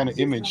that kind of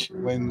image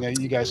when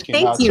you guys came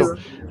Thank out. So you.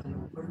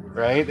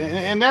 right,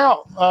 and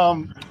now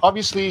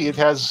obviously it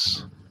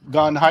has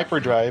gone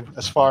hyperdrive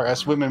as far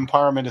as women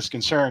empowerment is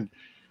concerned.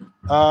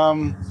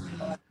 Um,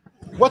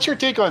 what's your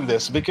take on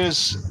this?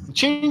 Because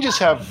changes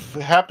have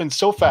happened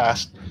so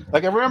fast.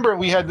 Like I remember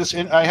we had this.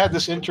 I had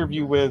this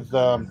interview with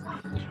um,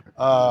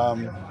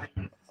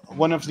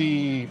 one of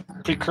the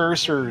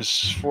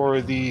precursors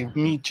for the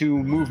Me Too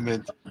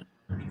movement.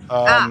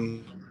 Ah,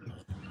 Um,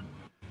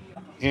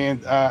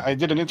 and I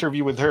did an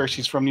interview with her.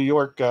 She's from New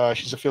York.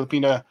 She's a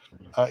Filipina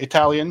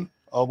Italian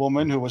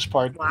woman who was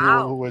who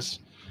wow. was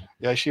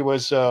yeah,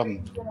 she's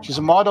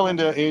a model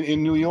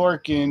in New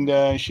York,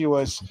 and she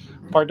was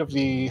part of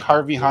the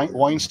Harvey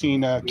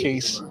Weinstein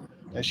case.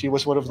 She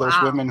was one of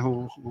those Wow. women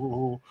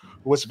who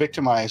was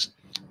victimized,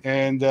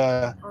 and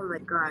Oh my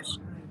gosh.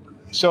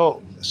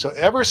 so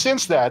ever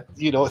since that,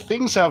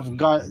 things have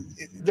gone.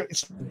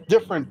 It's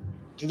different.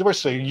 There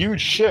was a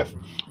huge shift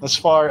as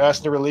far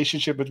as the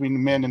relationship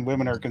between men and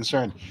women are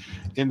concerned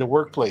in the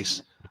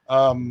workplace.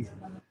 Um,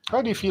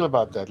 how do you feel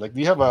about that? Like,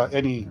 do you have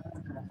any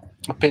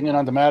opinion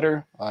on the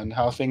matter on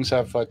how things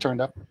have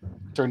turned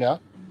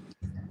out?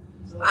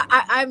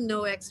 I'm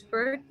no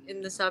expert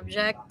in the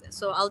subject,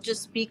 so I'll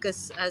just speak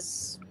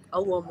as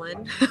a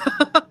woman.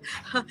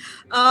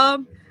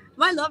 um,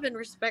 my love and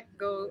respect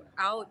go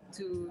out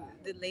to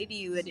the lady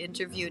you had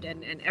interviewed,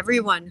 and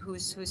everyone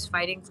who's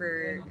fighting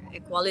for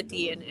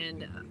equality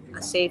and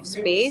a safe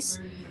space.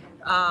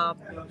 Um,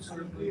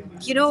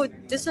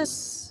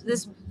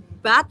 this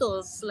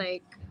battles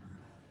like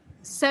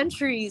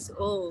centuries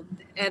old,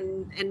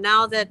 and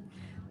now that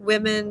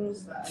women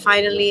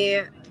finally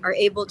are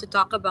able to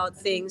talk about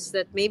things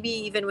that maybe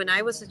even when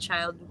I was a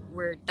child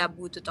were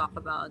taboo to talk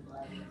about,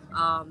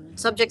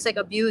 subjects like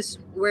abuse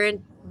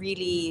weren't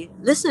really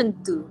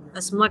listened to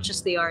as much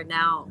as they are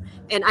now.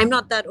 And I'm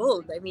not that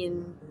old. I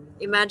mean,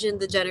 imagine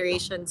the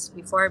generations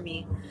before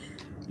me.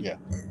 Yeah,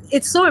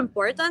 It's so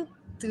important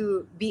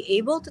to be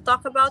able to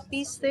talk about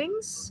these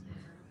things.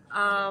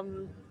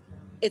 um,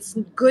 it's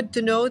good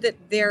to know that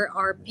there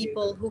are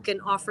people who can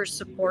offer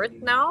support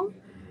now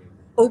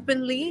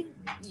openly.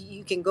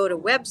 You can go to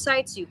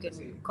websites, you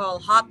can call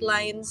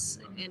hotlines,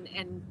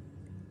 and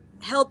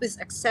help is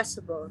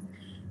accessible.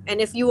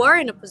 And if you are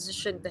in a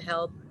position to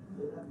help,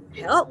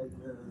 help,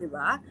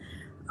 diba?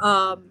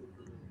 Um,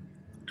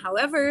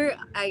 however,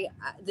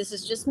 this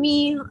is just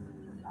me.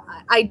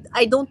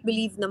 I don't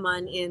believe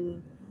naman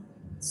in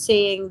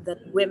saying that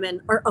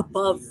women are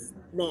above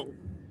men.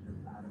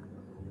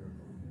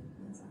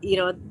 You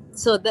know,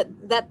 so that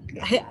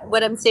yeah,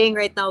 what I'm saying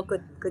right now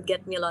could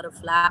get me a lot of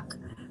flack,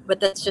 but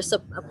that's just a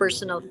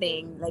personal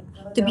thing. Like,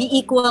 to be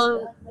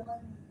equal,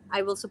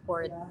 I will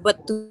support,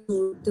 but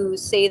to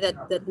say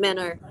that men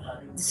are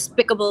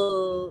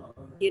despicable,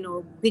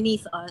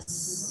 beneath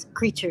us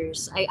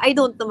creatures, I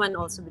don't naman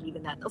also believe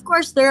in that. Of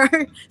course, there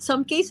are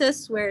some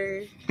cases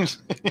where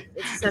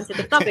it's a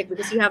sensitive topic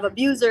because you have yeah,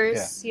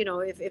 abusers.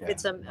 If yeah.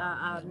 it's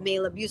a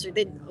male abuser,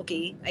 then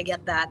okay, I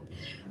get that.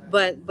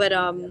 But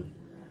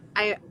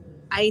I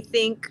I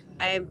think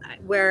I'm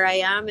where I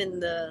am in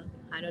the,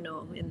 I don't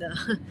know, in the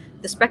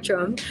the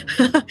spectrum,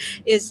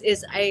 is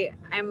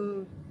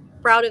I'm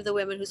proud of the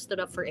women who stood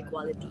up for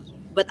equality.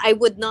 But I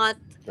would not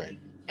Right,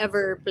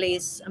 ever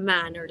place a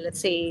man, or let's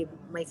say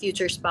my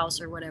future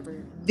spouse or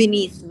whatever,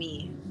 beneath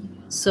me.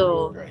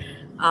 So right.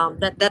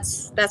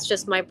 that's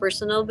just my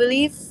personal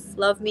belief.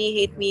 Love me,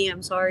 hate me,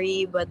 I'm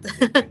sorry, but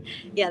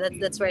yeah,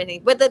 that's what I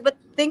think. But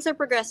things are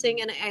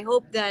progressing, and I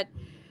hope that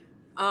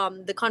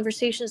the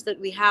conversations that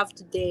we have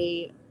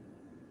today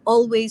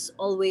always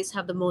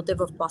have the motive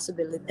of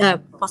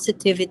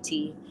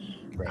positivity,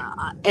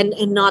 Right. and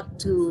not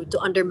to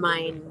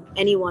undermine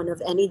anyone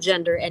of any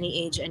gender,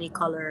 any age, any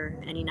color,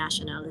 any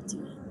nationality.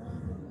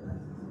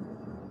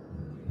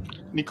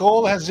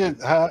 Nicole,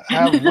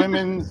 have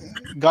women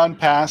gone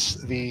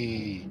past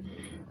the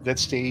that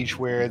stage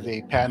where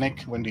they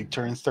panic when they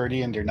turn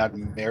 30 and they're not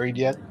married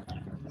yet?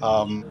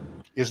 Um,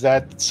 is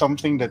that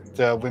something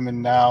that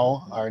women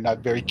now are not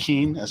very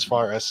keen as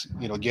far as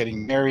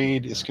getting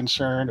married is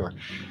concerned, or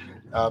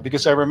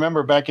because I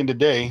remember back in the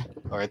day,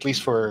 or at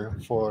least for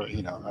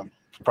I'm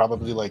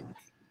probably like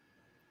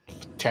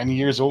 10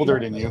 years older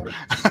than you.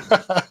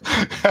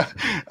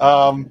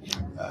 um,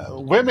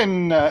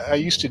 women I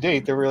used to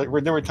date, there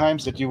were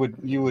times that you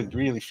would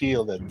really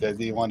feel that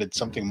they wanted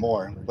something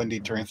more when they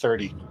turn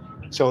 30.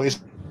 So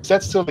is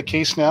that still the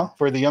case now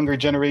for the younger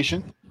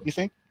generation, you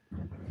think?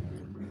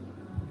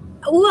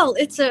 Well,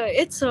 it's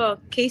a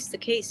case to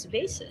case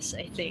basis.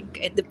 I think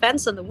it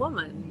depends on the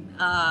woman.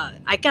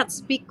 I can't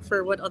speak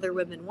for what other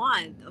women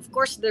want. Of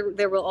course,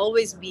 there will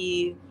always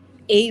be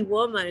a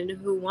woman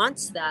who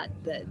wants that,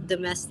 the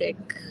domestic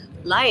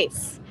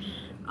life.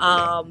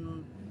 Yeah.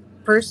 Um,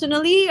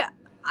 Personally,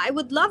 I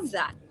would love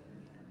that,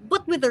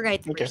 but with the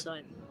right Okay.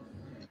 person.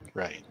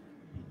 Right.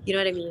 You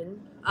know what I mean?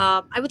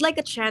 I would like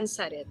a chance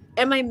at it.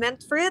 Am I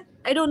meant for it?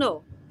 I don't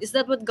know. Is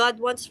that what God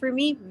wants for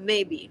me?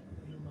 Maybe.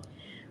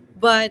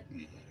 But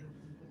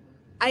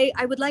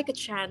I would like a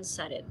chance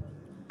at it.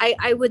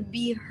 I would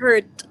be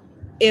hurt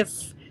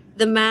if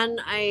the man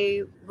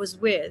I was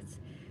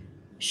with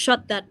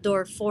shut that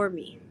door for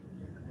me.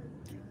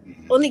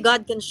 Only Mhm.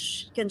 God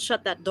can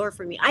shut that door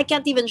for me. I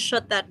can't even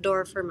shut that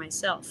door for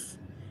myself,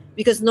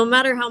 because no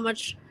matter how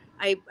much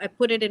I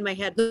put it in my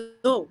head,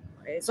 no,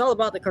 it's all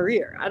about the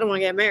career. I don't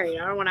want to get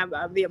married. I don't want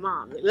to be a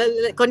mom.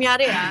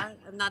 Kunyari,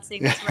 I'm not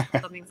saying that's where I'm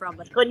Yeah. coming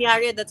from, but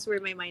kunyari, that's where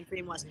my mind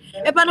frame was.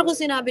 Eh, paano kung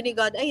sinabi ni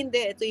God, ay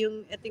hindi, ito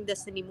yung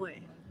destiny mo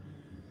eh.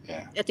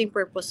 Yeah. Ito yung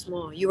purpose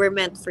mo. You were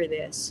meant for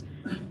this.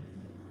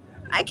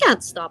 I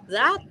can't stop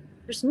that.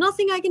 There's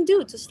nothing I can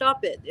do to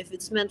stop it if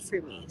it's meant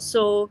for me.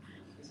 So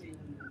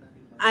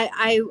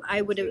I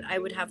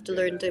would have to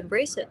learn to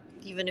embrace it,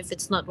 even if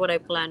it's not what I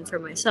planned for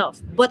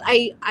myself. But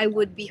I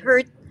would be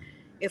hurt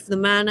if the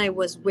man I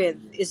was with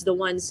is the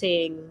one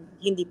saying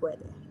hindi puede.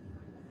 Mm.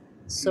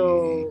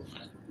 So,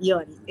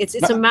 yun. It's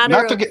a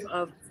matter Not to get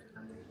of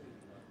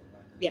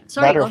yeah.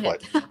 Sorry, matter go of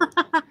ahead.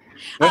 what.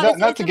 No,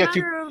 not It's to a get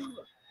too. matter of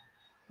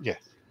Yeah.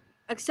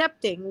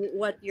 accepting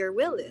what your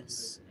will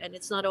is, and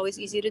it's not always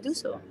easy to do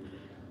so.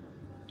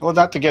 Well,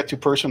 not to get too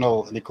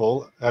personal,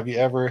 Nicole. Have you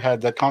ever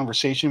had that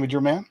conversation with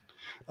your man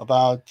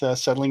about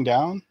settling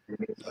down?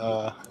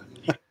 Uh,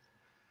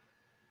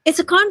 It's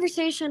a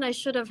conversation I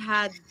should have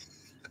had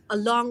a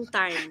long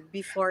time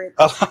before it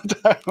a was. long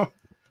time.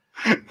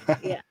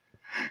 Yeah.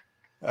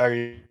 Oh,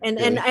 really?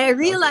 And I Okay.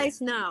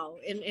 realize now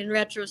in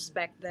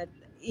retrospect that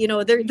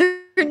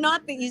they're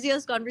not the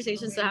easiest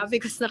conversations to have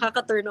because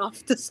nakaka-turn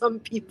off to some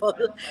people.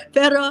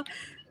 pero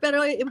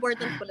pero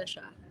important pala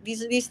siya.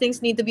 These things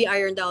need to be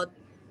ironed out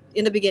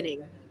in the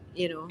beginning,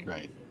 you know.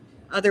 Right.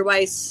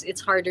 Otherwise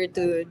it's harder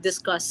to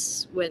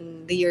discuss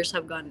when the years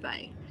have gone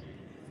by.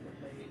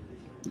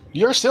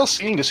 You're still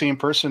seeing the same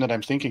person that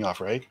I'm thinking of,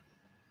 right?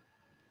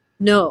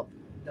 No.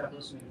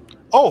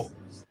 Oh,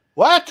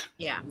 what?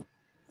 Yeah.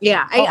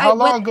 Yeah, How but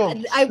long ago?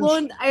 I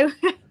won't. I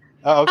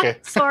Oh, okay.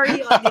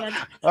 sorry, audience,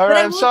 All but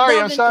right. I I'm won't sorry.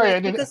 I'm delve into sorry. I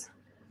it didn't. because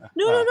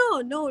no, no, Uh, no,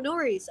 no, no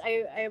worries.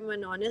 I am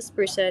an honest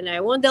person. I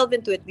won't delve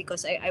into it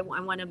because I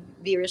want to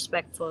be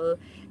respectful,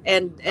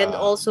 and uh,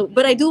 also,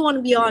 but I do want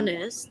to be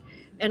honest,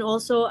 and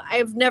also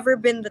I've never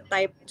been the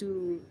type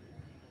to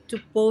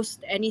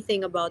post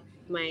anything about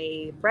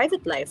my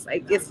private life.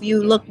 If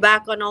you yeah. look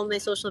back on all my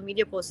social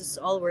media posts, it's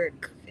all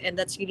work, and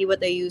that's really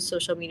what I use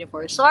social media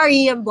for.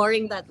 Sorry, I'm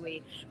boring that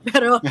way,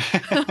 pero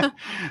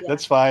yeah,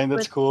 That's fine.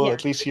 That's but cool. yeah,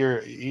 At least just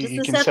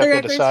you to can set the set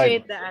that record aside.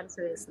 straight, the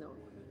answer is no.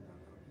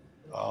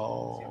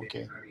 Oh,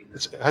 okay.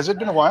 Has it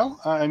been a while?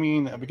 I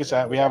mean, because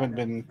we haven't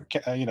been,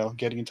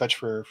 getting in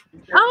touch Oh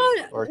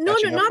or no, no,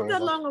 catching up not for a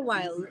that while. long a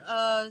while.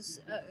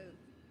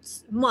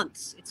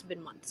 Months. It's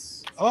been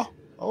months. Oh,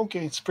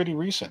 okay. It's pretty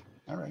recent.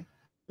 All right.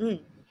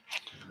 Mm.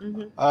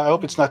 Mm-hmm. I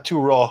hope it's not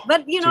too raw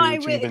But to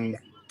even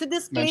to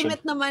disclaim mention.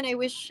 it naman, I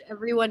wish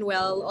everyone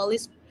well. All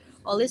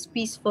is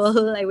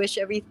peaceful. I wish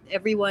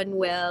everyone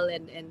well,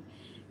 and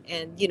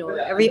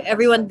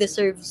everyone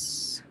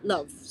deserves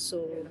love.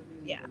 So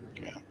yeah.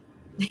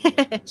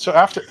 Yeah. So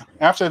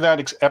after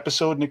that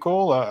episode,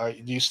 Nicole,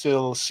 do you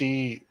still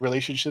see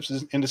relationships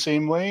in the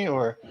same way,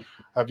 or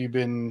have you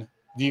been?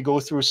 Do you go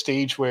through a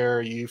stage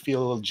where you feel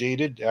a little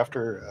jaded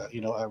after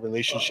a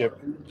relationship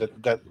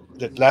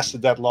that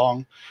lasted that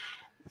long?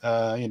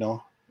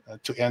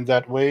 To end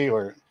that way,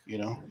 or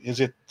is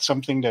it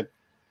something that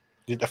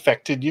it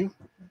affected you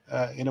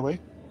in a way?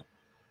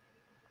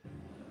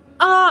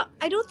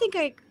 I don't think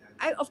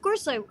I of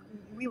course I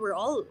we were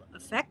all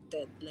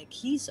affected. Like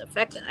he's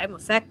affected, I'm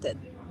affected.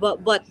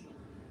 But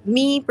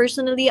me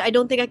personally, I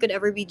don't think I could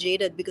ever be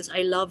jaded because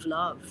I love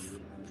love.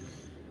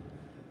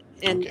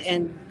 Okay.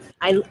 And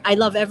I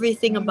love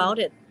everything about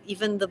it,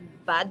 even the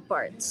bad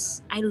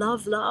parts. I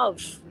love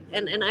love.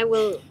 And I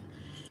will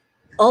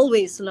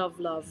always love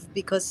love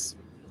because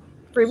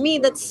for me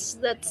that's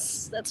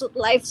what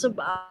life's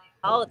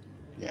about.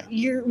 Yeah.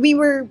 We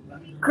were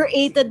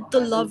created to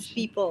love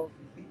people,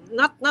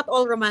 not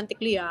all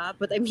romantically,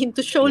 but I mean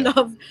to show Yeah.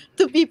 love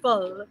to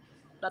people,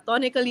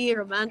 platonically,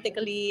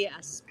 romantically,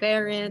 as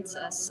parents,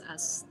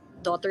 as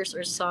daughters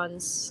or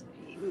sons.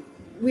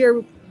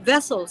 We're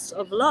vessels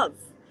of love,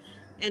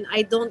 and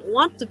I don't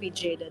want to be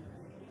jaded,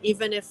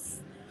 even if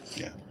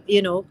Yeah.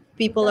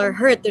 people are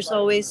hurt. There's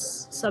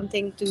always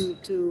something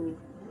to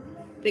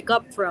pick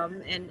up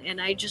from, and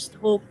I just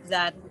hope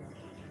that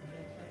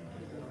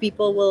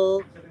people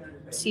will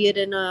see it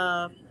in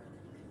a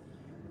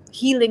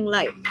healing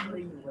light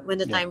when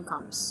the Yeah. time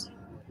comes.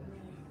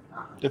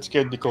 That's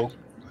good, Nicole.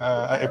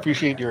 I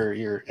appreciate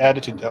your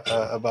attitude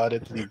about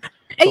it and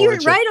And you're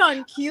towards it. right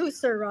on cue,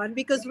 Sir Ron,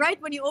 because right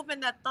when you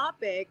opened that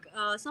topic,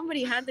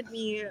 somebody handed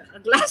me a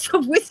glass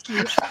of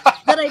whiskey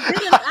that I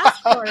didn't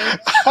ask for.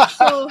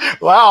 So,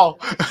 Wow.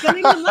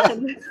 galing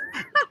naman.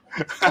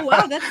 Oh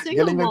wow, that's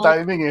single Galing ng malt.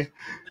 timing eh.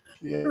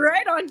 Yeah.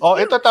 Right on Oh,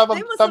 cue. ito They tamang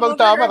must have tamang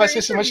tama overheard our kasi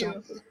interview.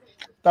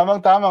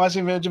 tamang-tama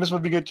kasi medyo mas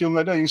mabigat yung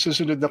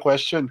susunod na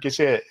question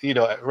kasi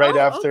right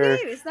Oh, after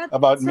okay. Is that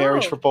about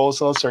marriage so?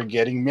 proposals or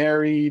getting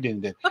married,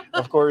 and then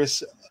of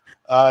course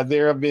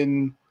there have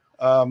been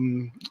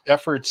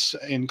efforts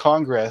in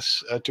Congress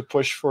to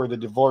push for the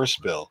divorce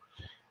bill,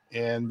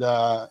 and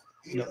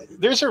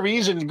there's a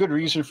reason, a good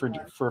reason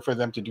for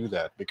them to do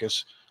that,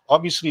 because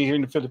obviously here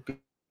in the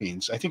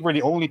Philippines, I think we're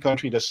the only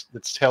country that's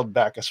held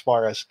back as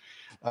far as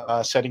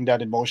setting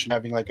that in motion,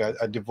 having like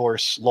a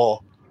divorce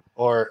law,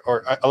 or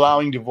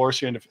allowing divorce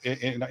here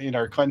in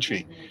our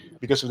country,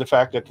 because of the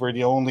fact that we're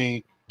the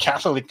only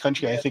Catholic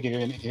country, I think,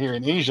 here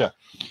in Asia.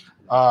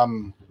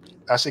 um,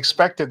 as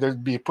expected,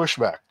 there'd be a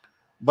pushback.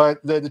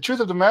 But the truth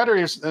of the matter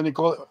is,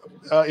 Nicole,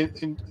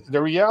 in the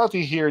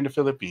reality here in the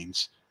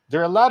Philippines, there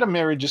are a lot of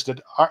marriages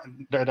that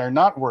are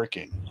not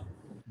working,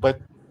 but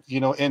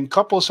and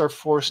couples are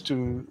forced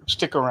to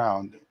stick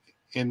around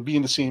and be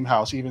in the same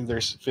house, even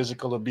there's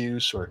physical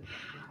abuse or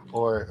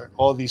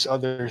all these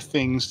other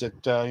things that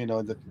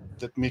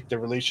make the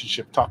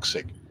relationship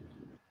toxic.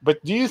 But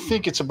do you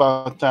think it's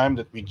about time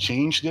that we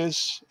change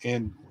this,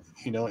 and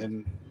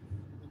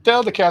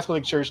tell the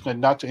Catholic Church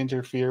not to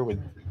interfere with.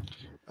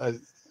 Uh,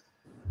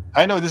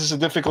 I know this is a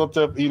difficult,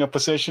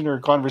 position or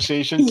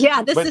conversation,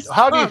 Yeah, this but is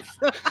tough.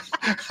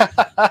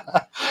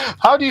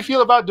 how do you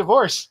feel about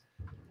divorce?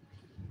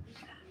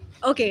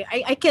 Okay,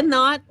 I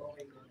cannot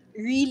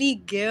really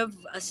give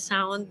a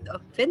sound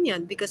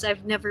opinion because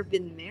I've never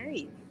been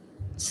married.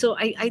 So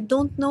I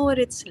don't know what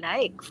it's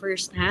like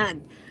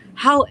firsthand.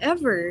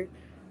 However,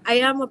 I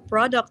am a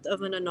product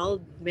of an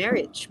annulled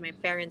marriage. My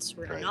parents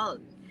were Right.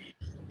 annulled.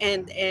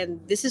 And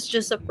this is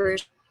just a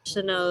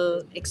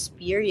personal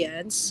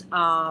experience.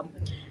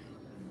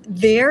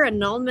 Their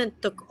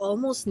annulment took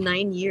almost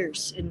 9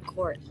 years in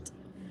court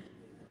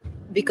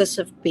because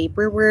of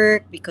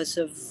paperwork, because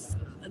of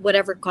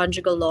whatever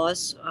conjugal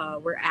laws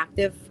were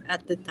active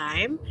at the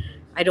time.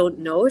 I don't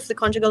know if the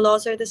conjugal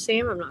laws are the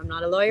same. I'm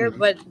not a lawyer, Hmm.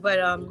 but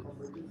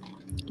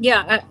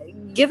yeah.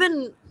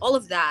 Given all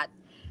of that,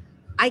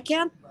 I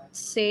can't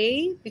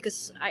say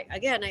because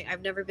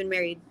I've never been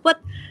married.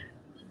 But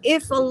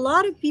if a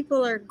lot of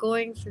people are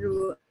going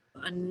through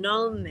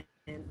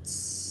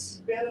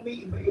annulments,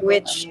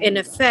 which in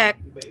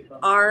effect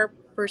are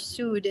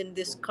pursued in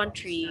this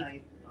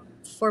country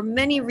for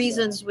many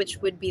reasons,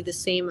 which would be the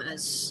same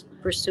as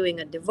pursuing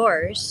a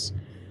divorce,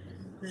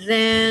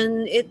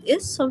 then it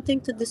is something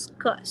to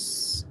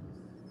discuss.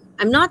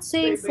 I'm not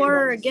saying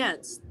for or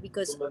against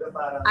because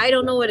I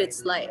don't know what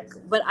it's like,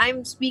 but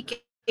I'm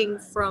speaking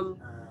from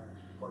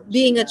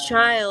being a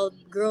child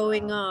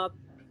growing up,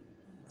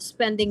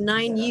 spending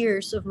 9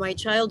 years of my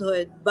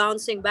childhood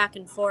bouncing back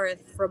and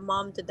forth from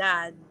mom to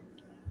dad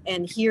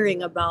and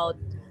hearing about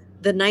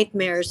the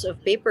nightmares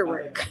of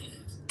paperwork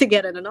to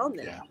get an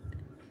annulment. Yeah.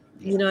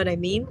 You Yeah. know what I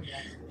mean?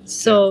 Yeah.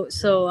 So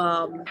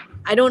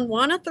I don't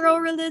want to throw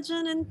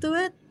religion into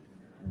it,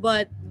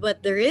 but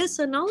there is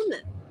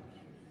annulment.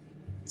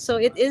 So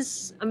it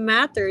is a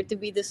matter to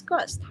be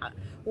discussed.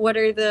 What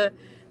are the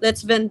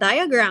let's Venn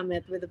diagram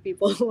it with the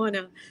people who want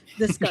to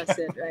discuss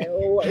it, right?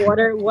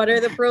 What are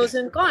the pros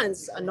and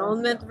cons?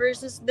 Annulment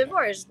versus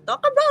divorce. Talk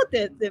about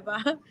it,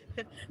 diba?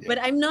 Yeah. But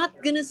I'm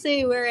not gonna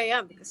say where I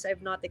am because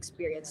I've not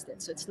experienced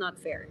it, so it's not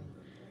fair.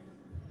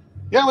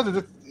 Yeah. Well,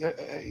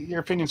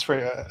 your opinion's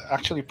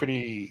actually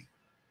pretty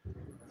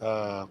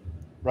uh,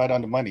 right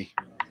on the money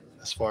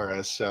as far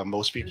as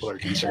most people are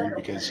concerned,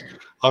 because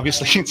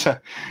obviously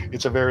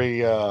it's a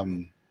very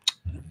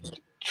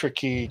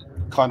tricky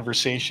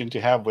conversation to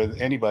have with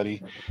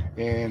anybody,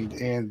 and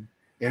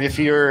if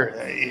you're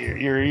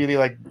really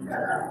like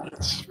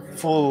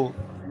full,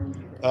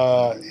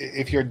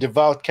 if you're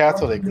devout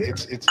Catholic,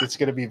 it's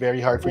going to be very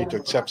hard for you to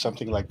accept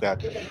something like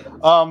that.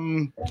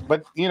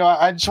 But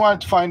I just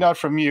wanted to find out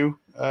from you,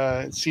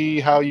 see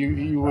how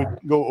you would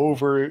go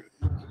over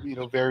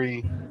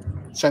very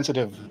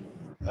sensitive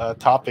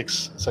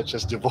topics such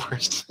as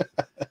divorce.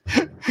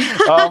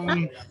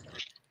 um,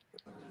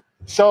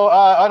 So,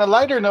 on a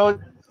lighter note,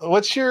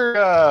 what's your?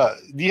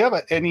 Do you have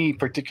any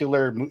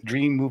particular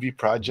dream movie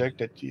project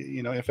that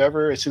if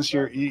ever, since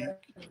you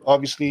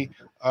obviously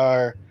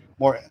are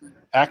more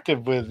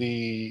active with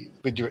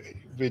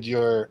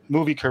your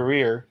movie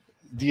career,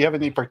 do you have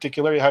any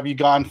particular? Have you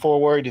gone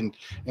forward and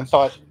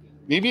thought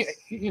maybe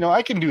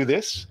I can do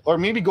this, or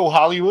maybe go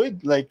Hollywood,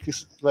 like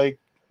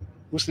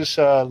who's this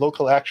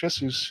local actress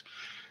who's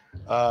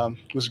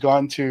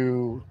gone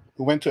to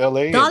who went to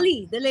LA and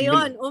Dolly De even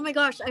Leon. Oh my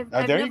gosh, I've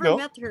there you never go.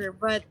 met her,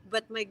 but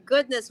my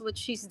goodness, what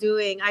she's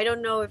doing. I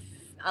don't know if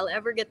I'll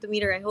ever get to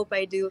meet her. I hope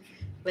I do.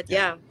 But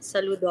Yeah. yeah,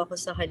 saludo ako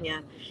sa kanya.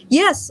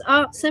 Yes,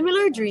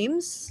 similar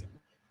dreams.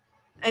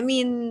 I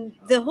mean,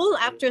 the whole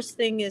actress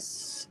thing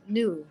is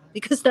new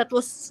because that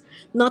was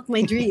not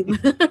my dream.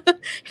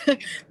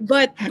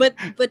 but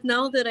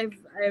now that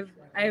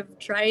I've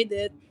tried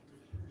it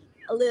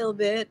a little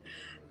bit,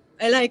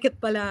 I like it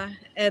pala.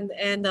 And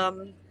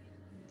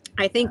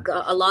I think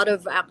a lot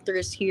of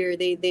actors here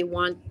they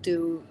want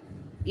to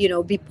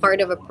be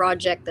part of a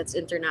project that's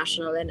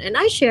international. And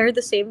I share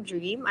the same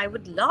dream. I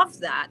would love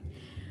that.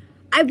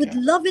 I would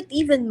Yeah. love it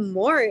even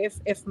more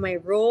if my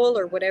role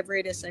or whatever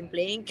it is I'm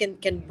playing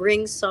can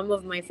bring some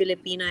of my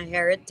Filipina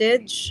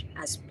heritage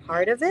as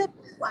part Yeah. of it.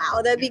 Wow,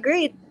 that'd be Yeah.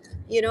 great.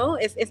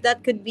 If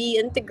that could be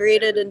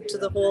integrated into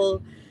the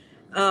whole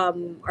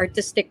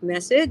artistic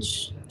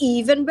message,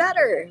 even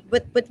better.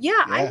 But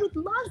yeah, I Yeah. would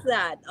love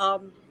that.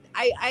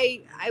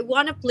 I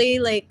want to play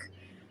like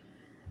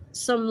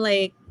some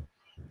like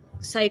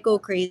psycho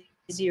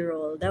crazy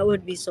role. That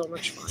would be so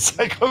much fun.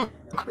 Psycho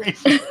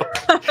crazy.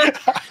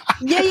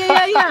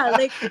 Yeah.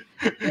 Like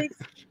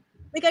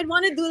I'd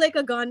want to do like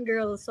a Gone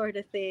Girl sort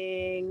of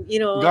thing. I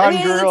Gone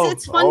mean, it's Girl.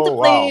 it's fun to Oh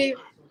wow. play.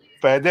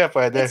 Pwede,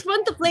 pwede. It's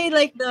fun to play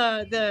like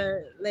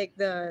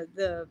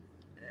the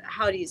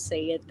how do you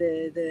say it,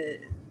 the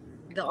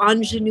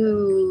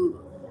ingenue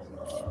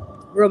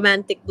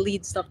romantic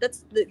bleed stuff.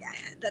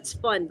 That's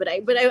fun. But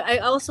I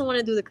also want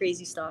to do the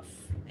crazy stuff.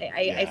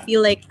 I Yeah.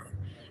 feel like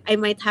I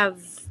might have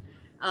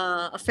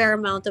a fair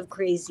amount of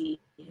crazy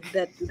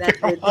that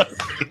would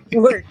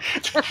work.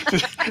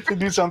 To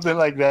do something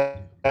like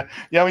that.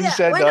 Yeah, when you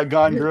said Yeah, why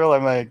Gone not? Girl,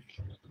 I'm like,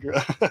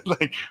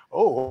 like,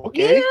 oh,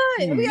 okay,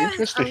 Yeah,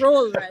 interesting. a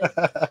role, right?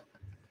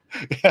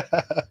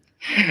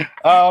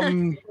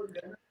 um,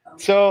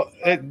 so,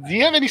 do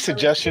you have any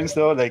suggestions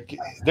though? Like,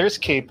 there's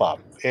K-pop,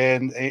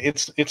 and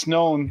it's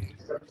known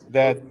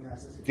that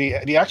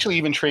they actually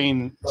even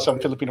train some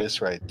Filipino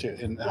artists, right,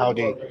 in how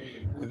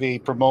they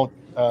promote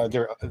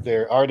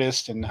their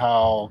artists and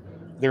how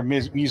their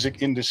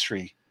music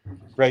industry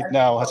right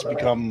now has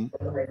become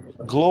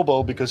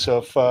global because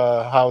of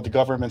how the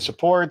government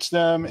supports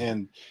them,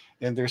 and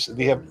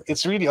they have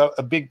it's really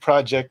a big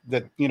project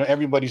that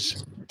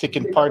everybody's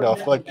taking part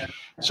of. Like,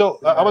 so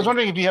I was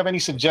wondering if you have any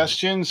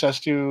suggestions as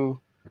to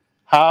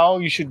how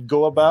you should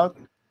go about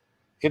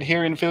it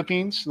here in the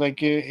Philippines.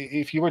 Like,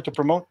 if you were to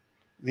promote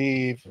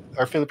the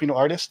our Filipino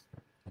artist,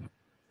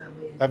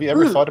 have you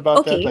ever thought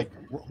about that? Okay. Like,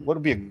 what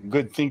would be a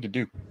good thing to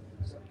do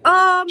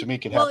to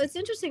make it Well, happen? it's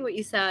interesting what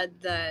you said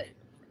that.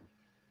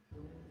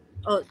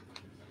 Oh,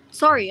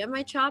 sorry. Am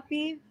I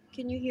choppy?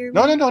 Can you hear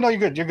No, no, me? no, no. You're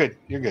good. You're good.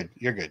 You're good.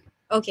 You're good.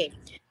 Okay.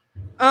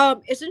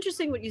 It's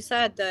interesting what you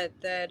said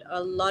that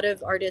a lot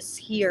of artists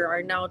here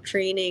are now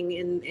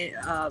training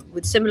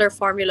with similar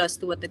formulas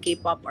to what the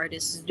K-pop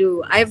artists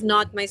do. I've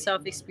not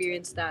myself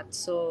experienced that,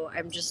 so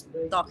I'm just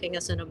talking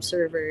as an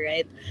observer,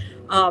 right?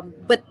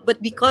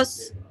 But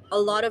because a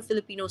lot of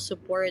Filipinos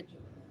support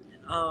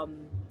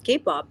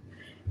K-pop,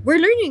 we're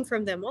learning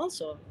from them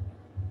also.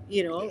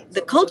 Yeah.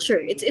 The culture.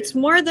 It's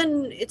more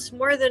than it's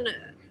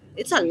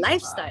a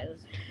lifestyle,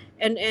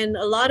 and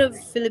a lot of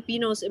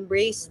Filipinos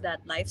embrace that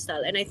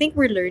lifestyle, and I think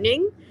we're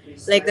learning.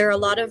 Like there are a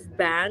lot of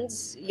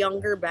bands,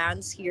 younger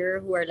bands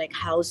here who are like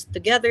housed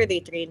together. They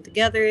train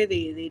together.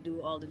 They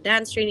do all the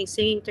dance training,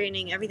 singing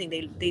training, everything.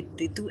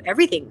 They do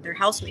everything. They're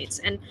housemates,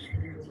 and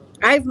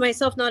I've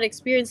myself not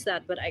experienced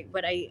that, but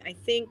I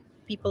think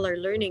people are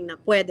learning na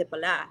pwede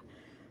pala.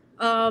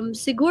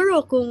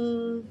 Siguro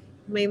kung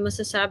may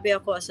masasabi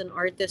ako as an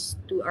artist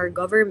to our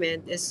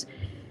government is,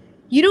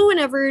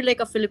 whenever like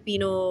a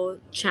Filipino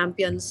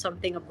champions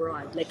something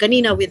abroad, like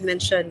kanina we'd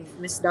mentioned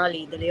Miss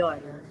Dolly De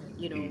Leon,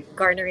 Mm,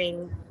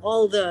 garnering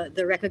all the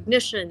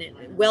recognition,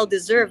 and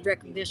well-deserved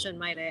recognition,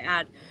 might I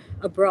add,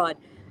 abroad.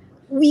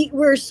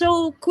 We're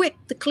so quick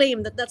to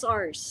claim that that's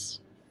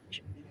ours.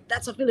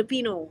 That's a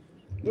Filipino.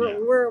 We're, yeah.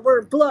 we're,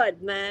 we're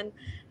blood, man.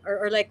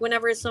 Or like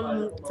whenever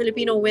some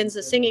Filipino wins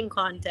a singing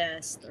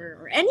contest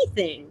or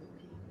anything,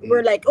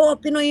 we're Mm, like, oh,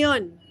 Pinoy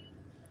yun.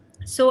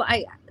 So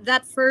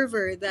that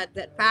fervor,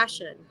 that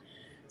passion,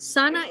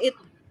 sana it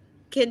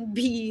can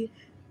be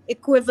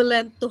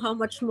equivalent to how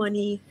much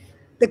money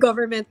the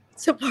government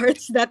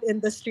supports that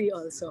industry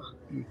also.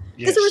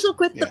 Kasi we're yes. so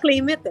quick to Yeah.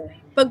 claim it eh.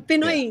 Pag Yeah.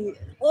 Pinoy,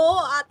 oo,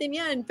 atin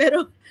yan.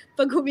 Pero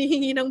pag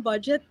humihingi ng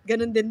budget,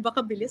 ganun din ba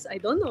kabilis? I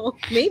don't know.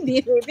 Maybe,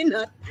 maybe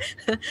not.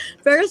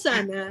 Pero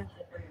sana.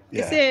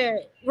 Yeah. Kasi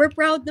we're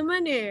proud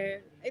naman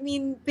eh. I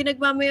mean,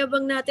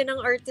 pinagmamayabang natin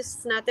ang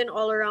artists natin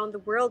all around the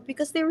world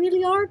because they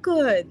really are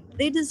good.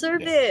 They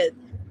deserve Yeah. it.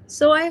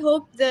 So I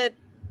hope that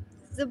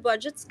the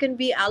budgets can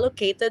be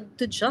allocated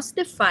to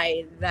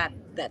justify that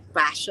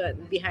passion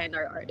behind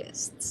our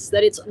artists.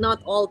 That it's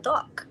not all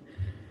talk.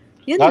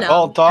 Yun Not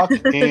all lang. talk,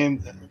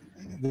 and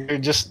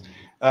they're just.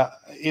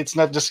 It's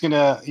not just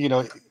gonna,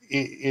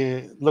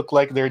 look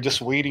like they're just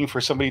waiting for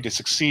somebody to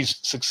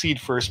succeed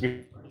first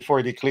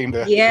before they claim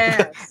the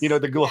Yes.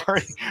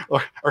 glory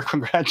Yes. or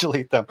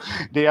congratulate them.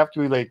 They have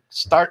to like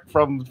start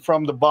from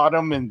the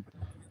bottom and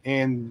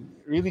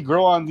really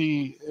grow on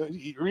the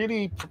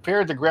really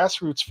prepare the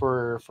grassroots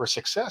for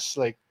success.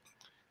 Like,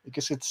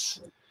 because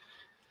it's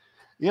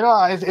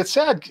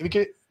sad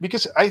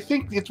because I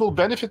think it will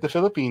benefit the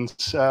Philippines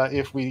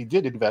if we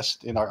did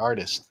invest in our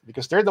artists,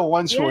 because they're the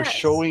ones who are Yes.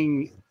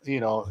 showing,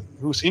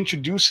 who's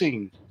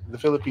introducing the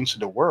Philippines to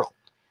the world.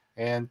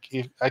 And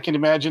if I can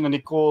imagine a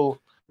Nicole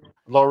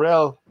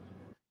Laurel,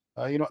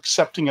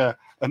 accepting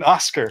an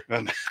Oscar,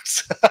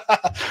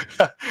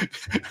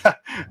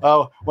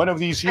 one of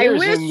these I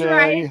years, and wish,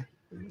 right?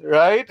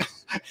 right?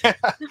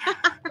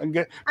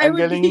 I Ang would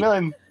galing be.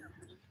 nun.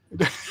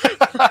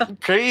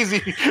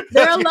 Crazy.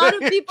 There are a lot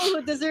of people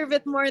who deserve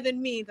it more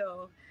than me,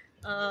 though.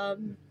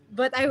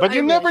 But But I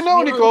you never wish. know,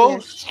 We all Nicole.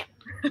 wish.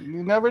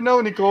 You never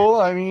know,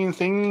 Nicole. I mean,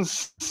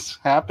 things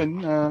happen.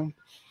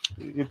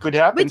 It could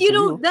happen But for you you.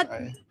 know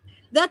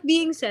that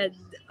being said,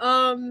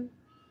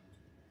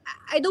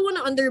 I don't want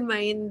to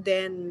undermine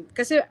then,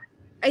 because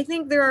I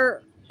think there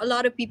are a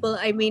lot of people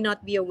I may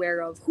not be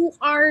aware of who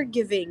are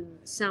giving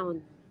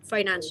sound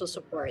financial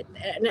support,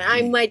 and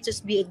I Mm, might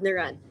just be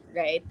ignorant,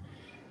 right?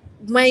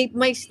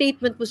 My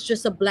statement was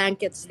just a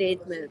blanket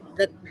statement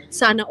that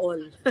sana all.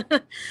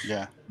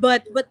 yeah.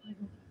 But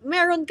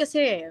meron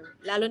kasi,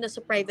 lalo na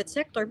sa private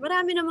sector,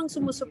 marami namang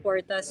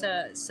sumusuporta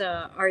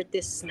sa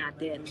artists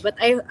natin. But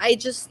I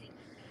just,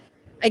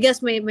 I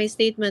guess my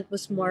statement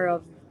was more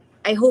of,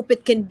 I hope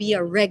it can be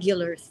a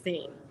regular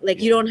thing.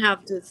 Like, you Yeah. don't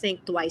have to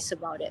think twice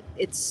about it.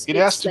 It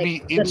has It's to like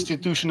be a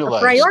institutionalized.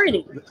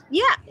 priority.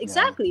 Yeah, Yeah.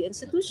 exactly, Diba?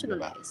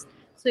 institutionalized.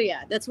 So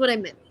yeah, that's what I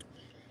meant.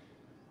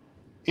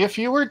 If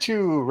you were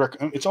to,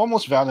 it's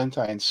almost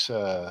Valentine's,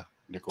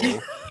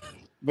 Nicole.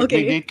 May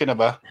Okay. date ka na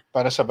ba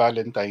para sa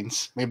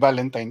Valentine's? May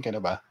Valentine ka na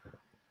ba?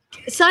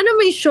 Sana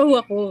may show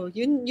ako.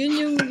 Yun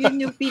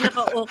yung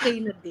pinaka okay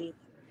na date.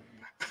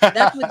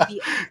 That would be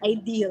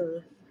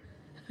ideal.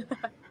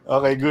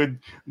 Okay, good.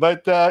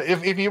 But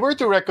if you were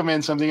to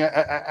recommend something,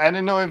 I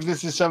don't know if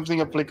this is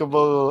something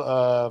applicable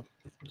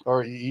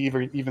or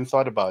you even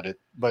thought about it.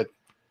 But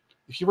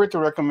if you were to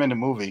recommend a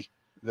movie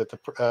that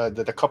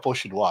the couple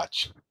should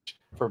watch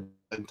for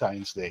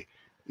Valentine's Day,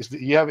 do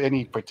you have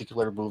any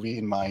particular movie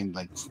in mind?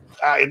 Like,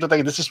 ito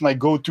talaga, this is my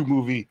go-to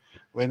movie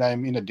when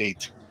I'm in a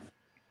date.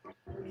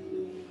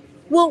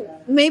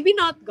 Well, maybe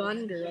not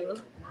Gone Girl.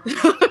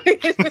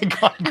 My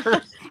God,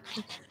 girl,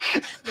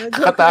 No,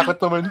 joke lang. nakatakot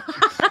naman.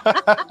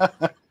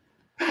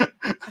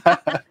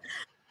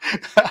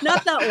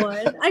 Not that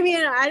one. I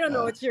mean, I don't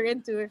know what you're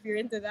into. If you're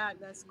into that,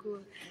 that's cool.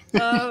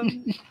 I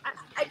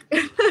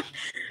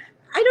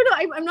I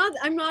don't know.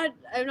 I'm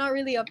not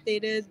really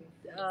updated.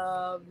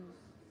 Um,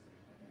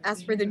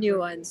 as for the new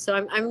ones, so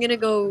I'm gonna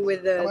go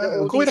with the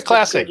Go with a oldies but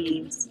classic.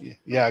 goodies.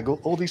 Yeah, go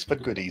oldies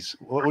but goodies.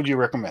 What would you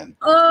recommend?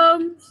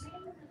 Um,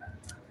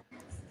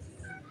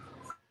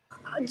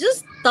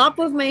 just top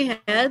of my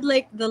head, like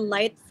the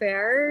light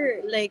fare.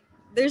 Like,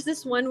 there's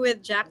this one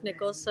with Jack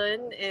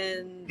Nicholson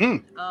and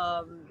Mm,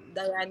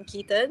 Diane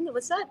Keaton.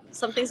 What's that?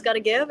 Something's Gotta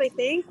Give, I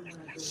think.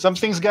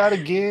 something's gotta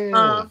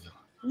Uh, give.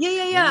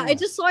 yeah. I Yeah,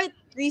 just saw it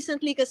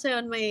recently kasi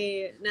on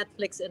my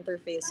Netflix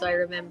interface, so I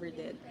remembered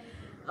it.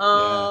 yeah,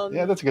 Um,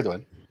 that's a good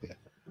one. Yeah,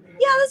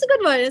 yeah, that's a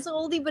good one. It's an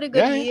oldie but a yeah,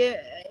 goodie.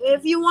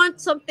 If you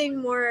want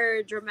something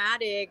more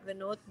dramatic, The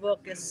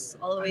Notebook is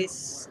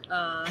always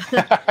a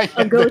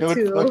yeah, the go-to.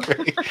 notebook,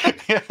 right?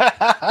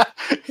 Yeah,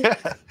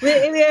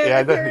 yeah,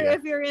 yeah,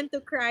 If you're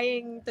into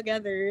crying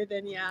together,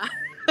 then yeah.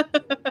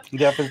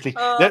 definitely.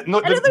 That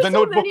no, And the there's so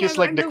notebook many. is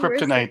like I'm the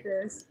worst at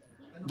this.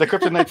 the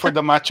kryptonite for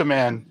the macho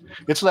man.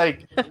 It's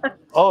like,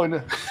 oh,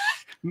 no,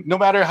 no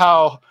matter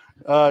how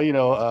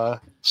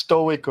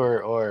stoic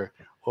or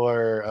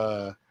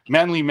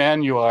manly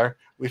man you are,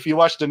 if you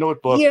watch the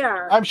notebook,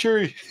 Yeah, I'm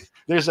sure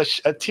there's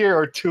a tear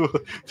or two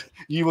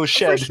you will for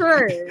shed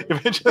sure,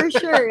 eventually. for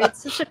sure.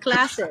 It's such a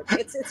classic.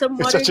 It's a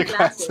It's such modern a classic.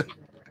 classic.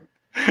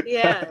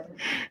 Yeah.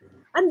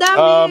 um, Ang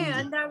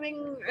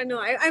daming, ano,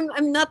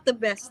 I'm not the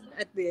best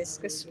at this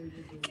because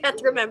can't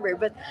remember,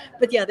 but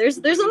yeah, there's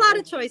a lot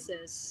of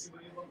choices.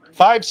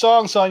 5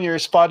 songs on your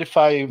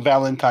Spotify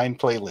Valentine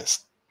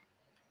playlist.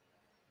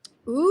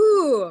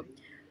 Ooh,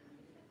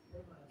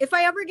 if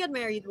I ever get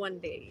married one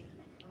day,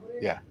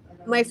 Yeah.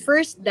 my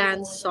first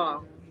dance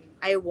song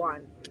I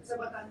want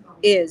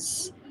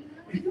is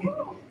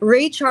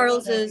Ray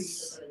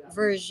Charles's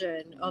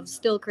version of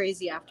 "Still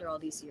Crazy After All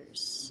These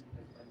Years."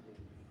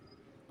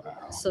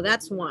 Wow. So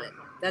that's one.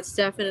 That's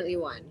definitely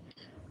one.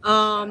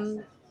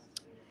 Um,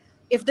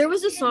 if there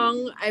was a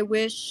song I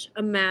wish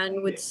a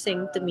man would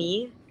sing to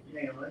me,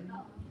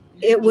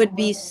 it would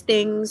be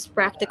Sting's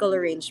Practical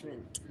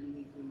Arrangement.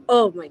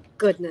 Oh my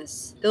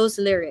goodness, those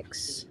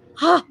lyrics.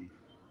 Ha!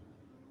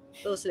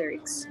 Those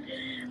lyrics.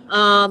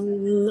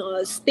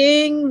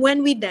 Sting,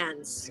 When We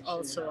Dance,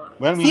 also.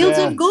 When we Fields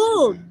of dance.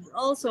 Gold,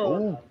 also.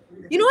 Oh,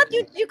 You know what?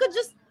 You could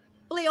just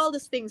play all the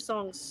Sting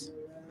songs.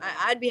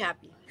 I'd be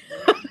happy.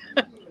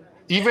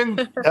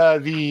 even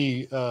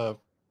the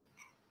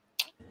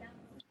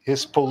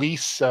his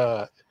police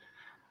um,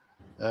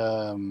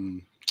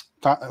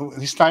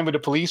 his time with the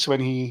police when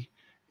he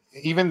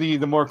even the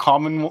more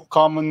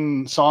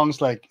common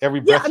songs like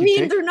Every Yeah, I Breath You mean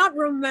Take. they're not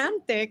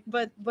romantic,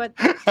 but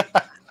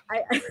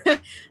I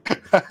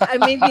I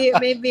maybe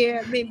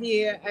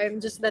I'm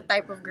just the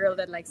type of girl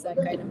that likes that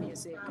kind of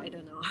music. I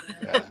don't know.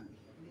 Yeah.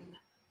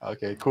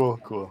 Okay.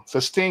 Cool. So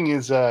Sting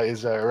is a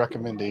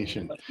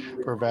recommendation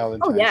for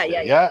Oh Valentine's yeah, Day.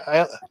 yeah,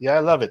 yeah. Yeah, I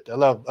love it. I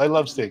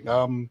love Sting.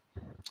 I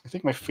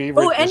think my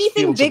Oh, favorite is anything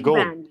Fields of big Gold.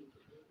 band.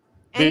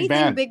 Big Anything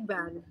band. big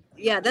band.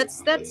 Yeah,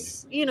 that's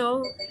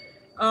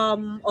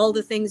all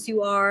the things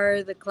you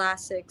are, the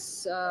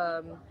classics.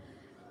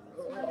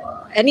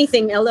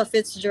 anything Ella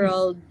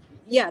Fitzgerald,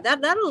 yeah,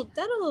 that'll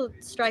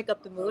strike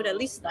up the mood. At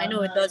least I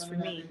know it does for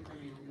me.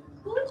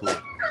 Cool.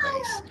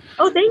 Nice.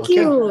 Oh, thank Okay.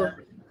 you.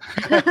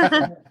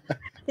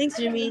 Thanks,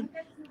 Jimmy.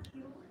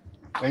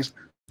 Thanks,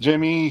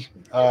 Jimmy.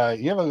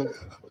 You have a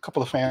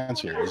couple of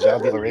fans here.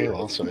 Zaldi Laurel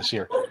also is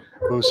here,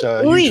 who's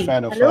a huge Uy,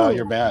 fan of hello.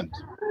 your band,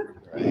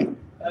 right?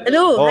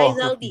 Hello, hi Oh,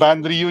 Zaldi.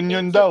 band Thank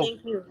reunion you, daw.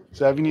 thank you.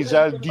 Sabi ni O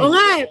Zaldi.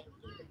 nga,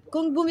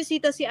 kung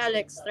bumisita si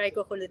Alex, try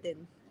ko kulitin.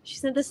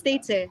 She's in the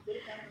States eh.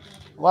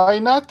 Why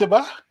not,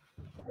 diba?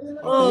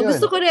 Okay Oh,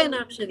 gusto yun. ko rin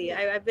actually.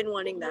 I've been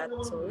wanting that.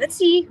 So, let's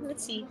see.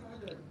 Let's see.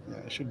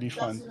 Yeah, it should be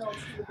fun.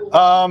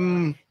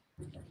 Um,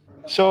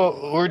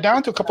 so we're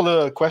down to a couple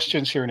of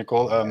questions here,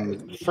 Nicole.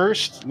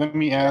 First, let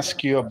me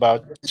ask you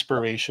about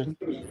inspiration.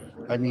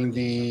 I mean,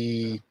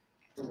 the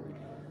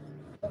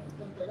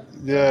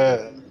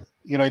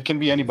it can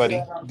be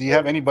anybody. Do you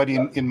have anybody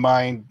in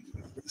mind,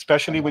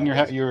 especially when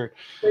you're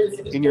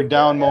in your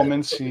down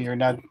moments? You're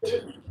not,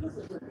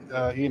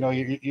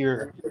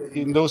 you're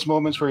in those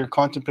moments where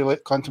you're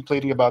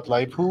contemplating about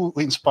life. Who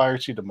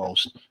inspires you the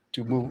most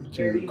to move,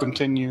 to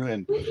continue,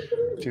 and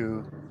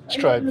to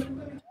strive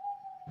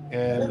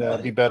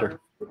and be better?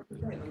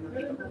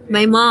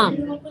 My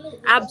mom,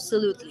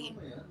 absolutely.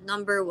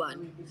 Number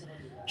one.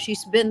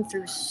 She's been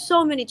through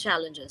so many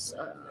challenges,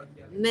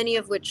 many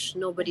of which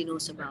nobody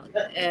knows about.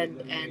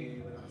 And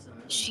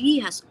she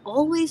has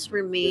always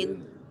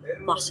remained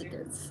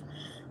positive.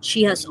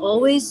 She has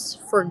always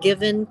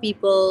forgiven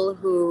people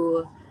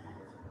who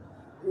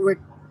were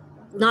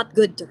not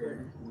good to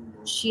her.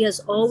 She has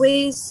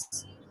always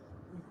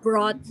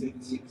brought,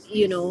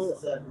 she's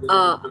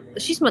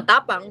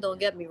matapang, don't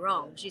get me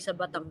wrong. She's a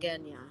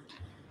Batangueña.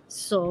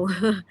 So,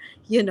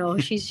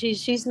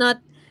 she's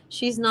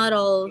not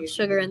all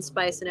sugar and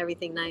spice and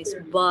everything nice,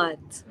 but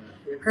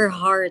her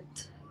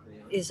heart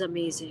is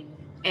amazing,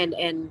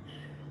 and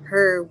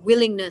her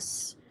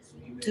willingness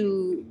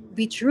to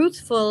be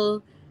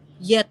truthful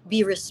yet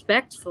be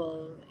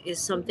respectful is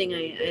something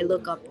I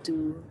look up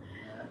to.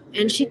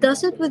 And she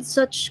does it with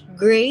such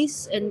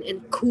grace and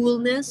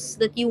coolness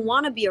that you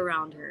want to be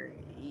around her.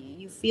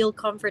 You feel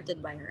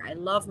comforted by her. I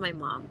love my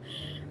mom.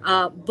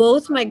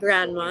 Both my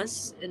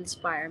grandmas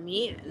inspire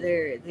me.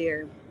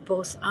 They're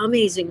both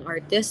amazing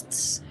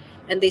artists,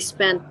 and they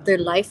spent their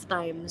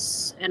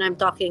lifetimes, and I'm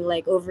talking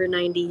like over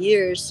 90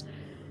 years,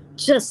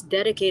 just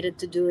dedicated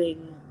to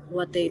doing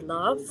what they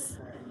love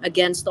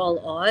against all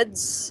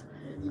odds.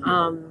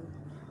 Um,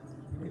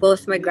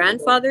 Both my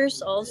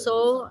grandfathers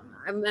also.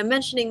 I'm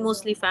mentioning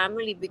mostly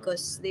family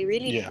because they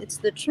really, Yeah. it's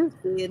the truth.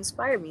 They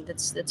inspire me.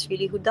 That's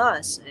really who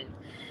does. And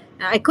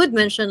I could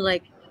mention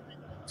like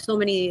so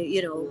many,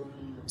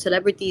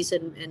 celebrities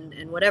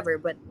and whatever,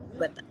 but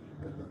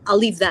I'll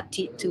leave that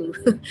to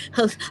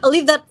I'll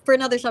leave that for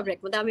another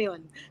subject. Madami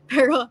yun.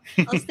 Pero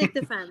I'll stick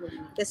to family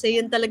kasi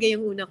yun talaga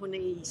yung una ko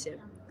naiisip.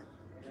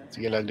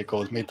 Sige lang,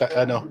 Nicole.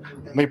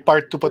 May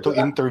part 2 pa tong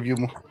interview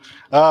mo.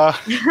 Uh,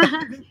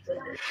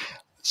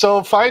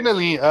 so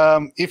finally,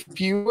 if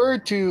you were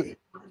to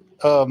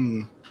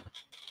um,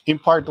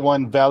 impart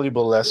one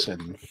valuable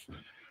lesson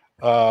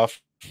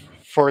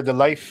for the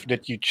life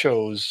that you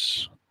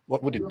chose,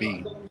 what would it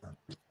be?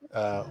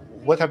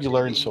 What have you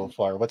learned so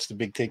far? What's the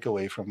big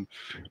takeaway from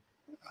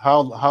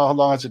how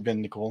long has it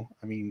been, Nicole?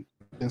 I mean,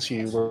 since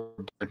you were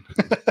born.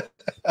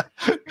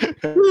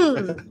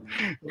 Hmm.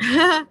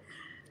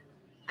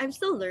 I'm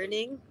still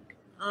learning.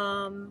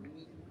 Um,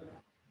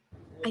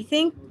 I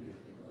think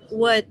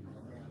what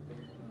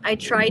I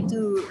try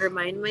to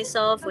remind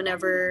myself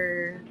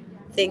whenever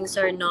things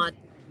are not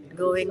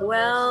going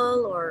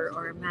well, or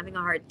I'm having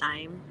a hard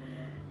time,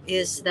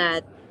 is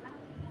that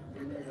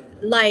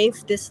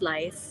this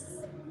life,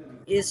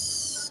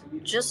 is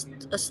just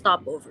a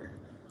stopover.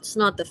 It's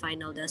not the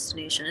final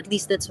destination. At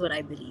least that's what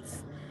I believe.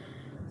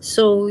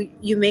 So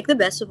you make the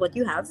best of what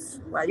you have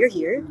while you're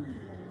here,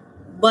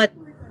 but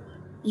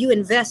you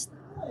invest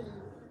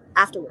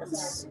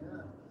afterwards.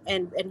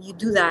 And you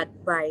do that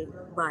by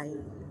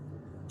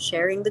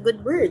sharing the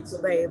good words,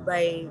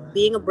 by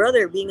being a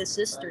brother, being a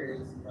sister,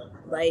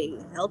 by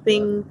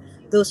helping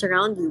those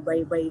around you,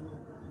 by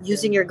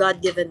using your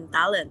god-given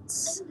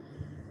talents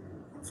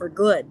for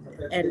good.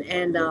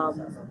 And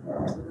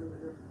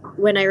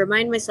when I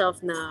remind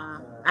myself na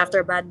after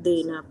a bad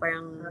day na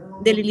parang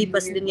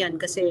dililipas din yan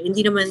kasi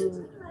hindi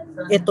naman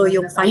ito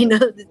yung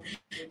final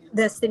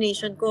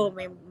destination ko,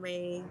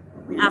 may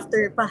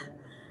after pa,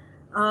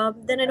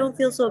 then I don't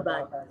feel so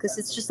bad because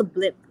it's just a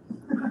blip.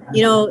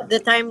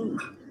 The time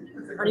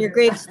on your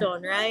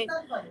gravestone, right?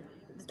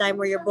 The time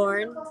where you're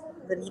born,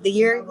 the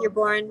year you're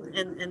born,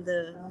 and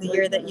the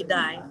year that you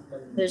die.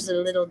 There's a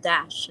little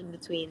dash in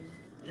between,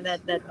 and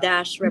that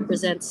dash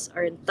represents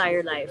our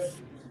entire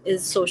life.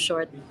 Is so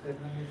short.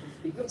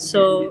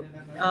 So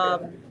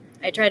um,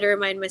 I try to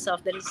remind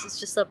myself that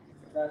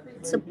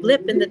it's a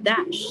blip in the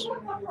dash.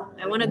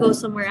 I want to go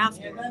somewhere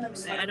after.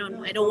 I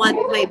don't want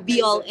my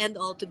be all end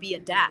all to be a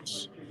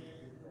dash.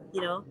 You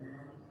know.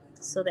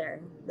 So there.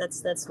 That's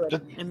what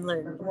that, I'm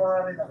learning.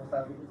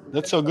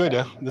 that's so good,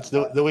 yeah. That's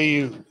the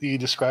way you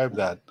describe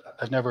that.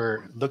 I've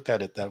never looked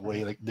at it that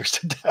way. Like there's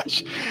a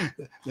dash.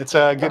 That's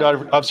a good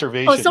Oh,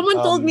 observation. someone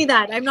told me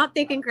that. I'm not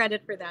taking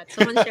credit for that.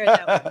 Someone shared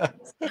that with me.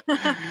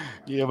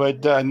 Yeah,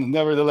 but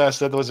nevertheless,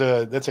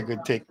 that's a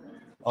good take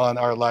on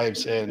our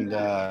lives and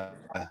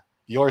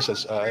yours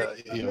as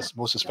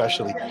most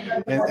especially.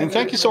 And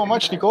thank you so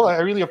much, Nicole. I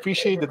really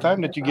appreciate the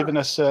time that you've given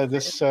us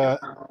this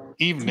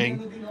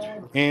evening.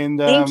 And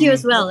Thank you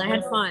as well. I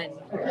had fun.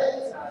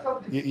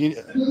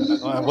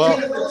 well,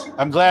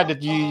 I'm glad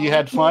that you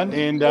had fun,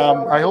 and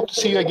I hope to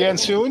see you again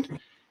soon.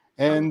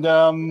 And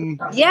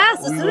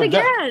Yes, let's we do it would.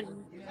 again.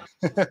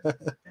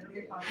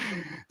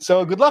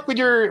 So good luck with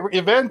your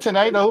event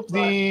tonight. I hope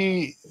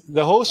the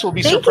host will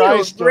be Thank you.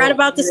 surprised. We're right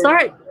about to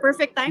start.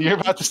 Perfect You're timing.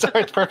 about to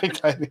start.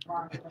 Perfect timing.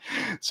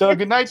 So Yep.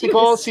 good night,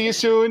 Nicole. Cheers. See you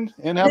soon,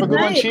 and have a Good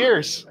good one. night.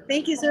 Cheers.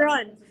 Thank you,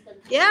 Saron.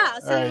 Yeah,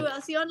 All right.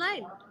 I'll see you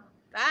online.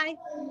 Bye.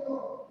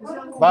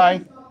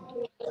 Bye.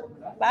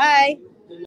 Bye.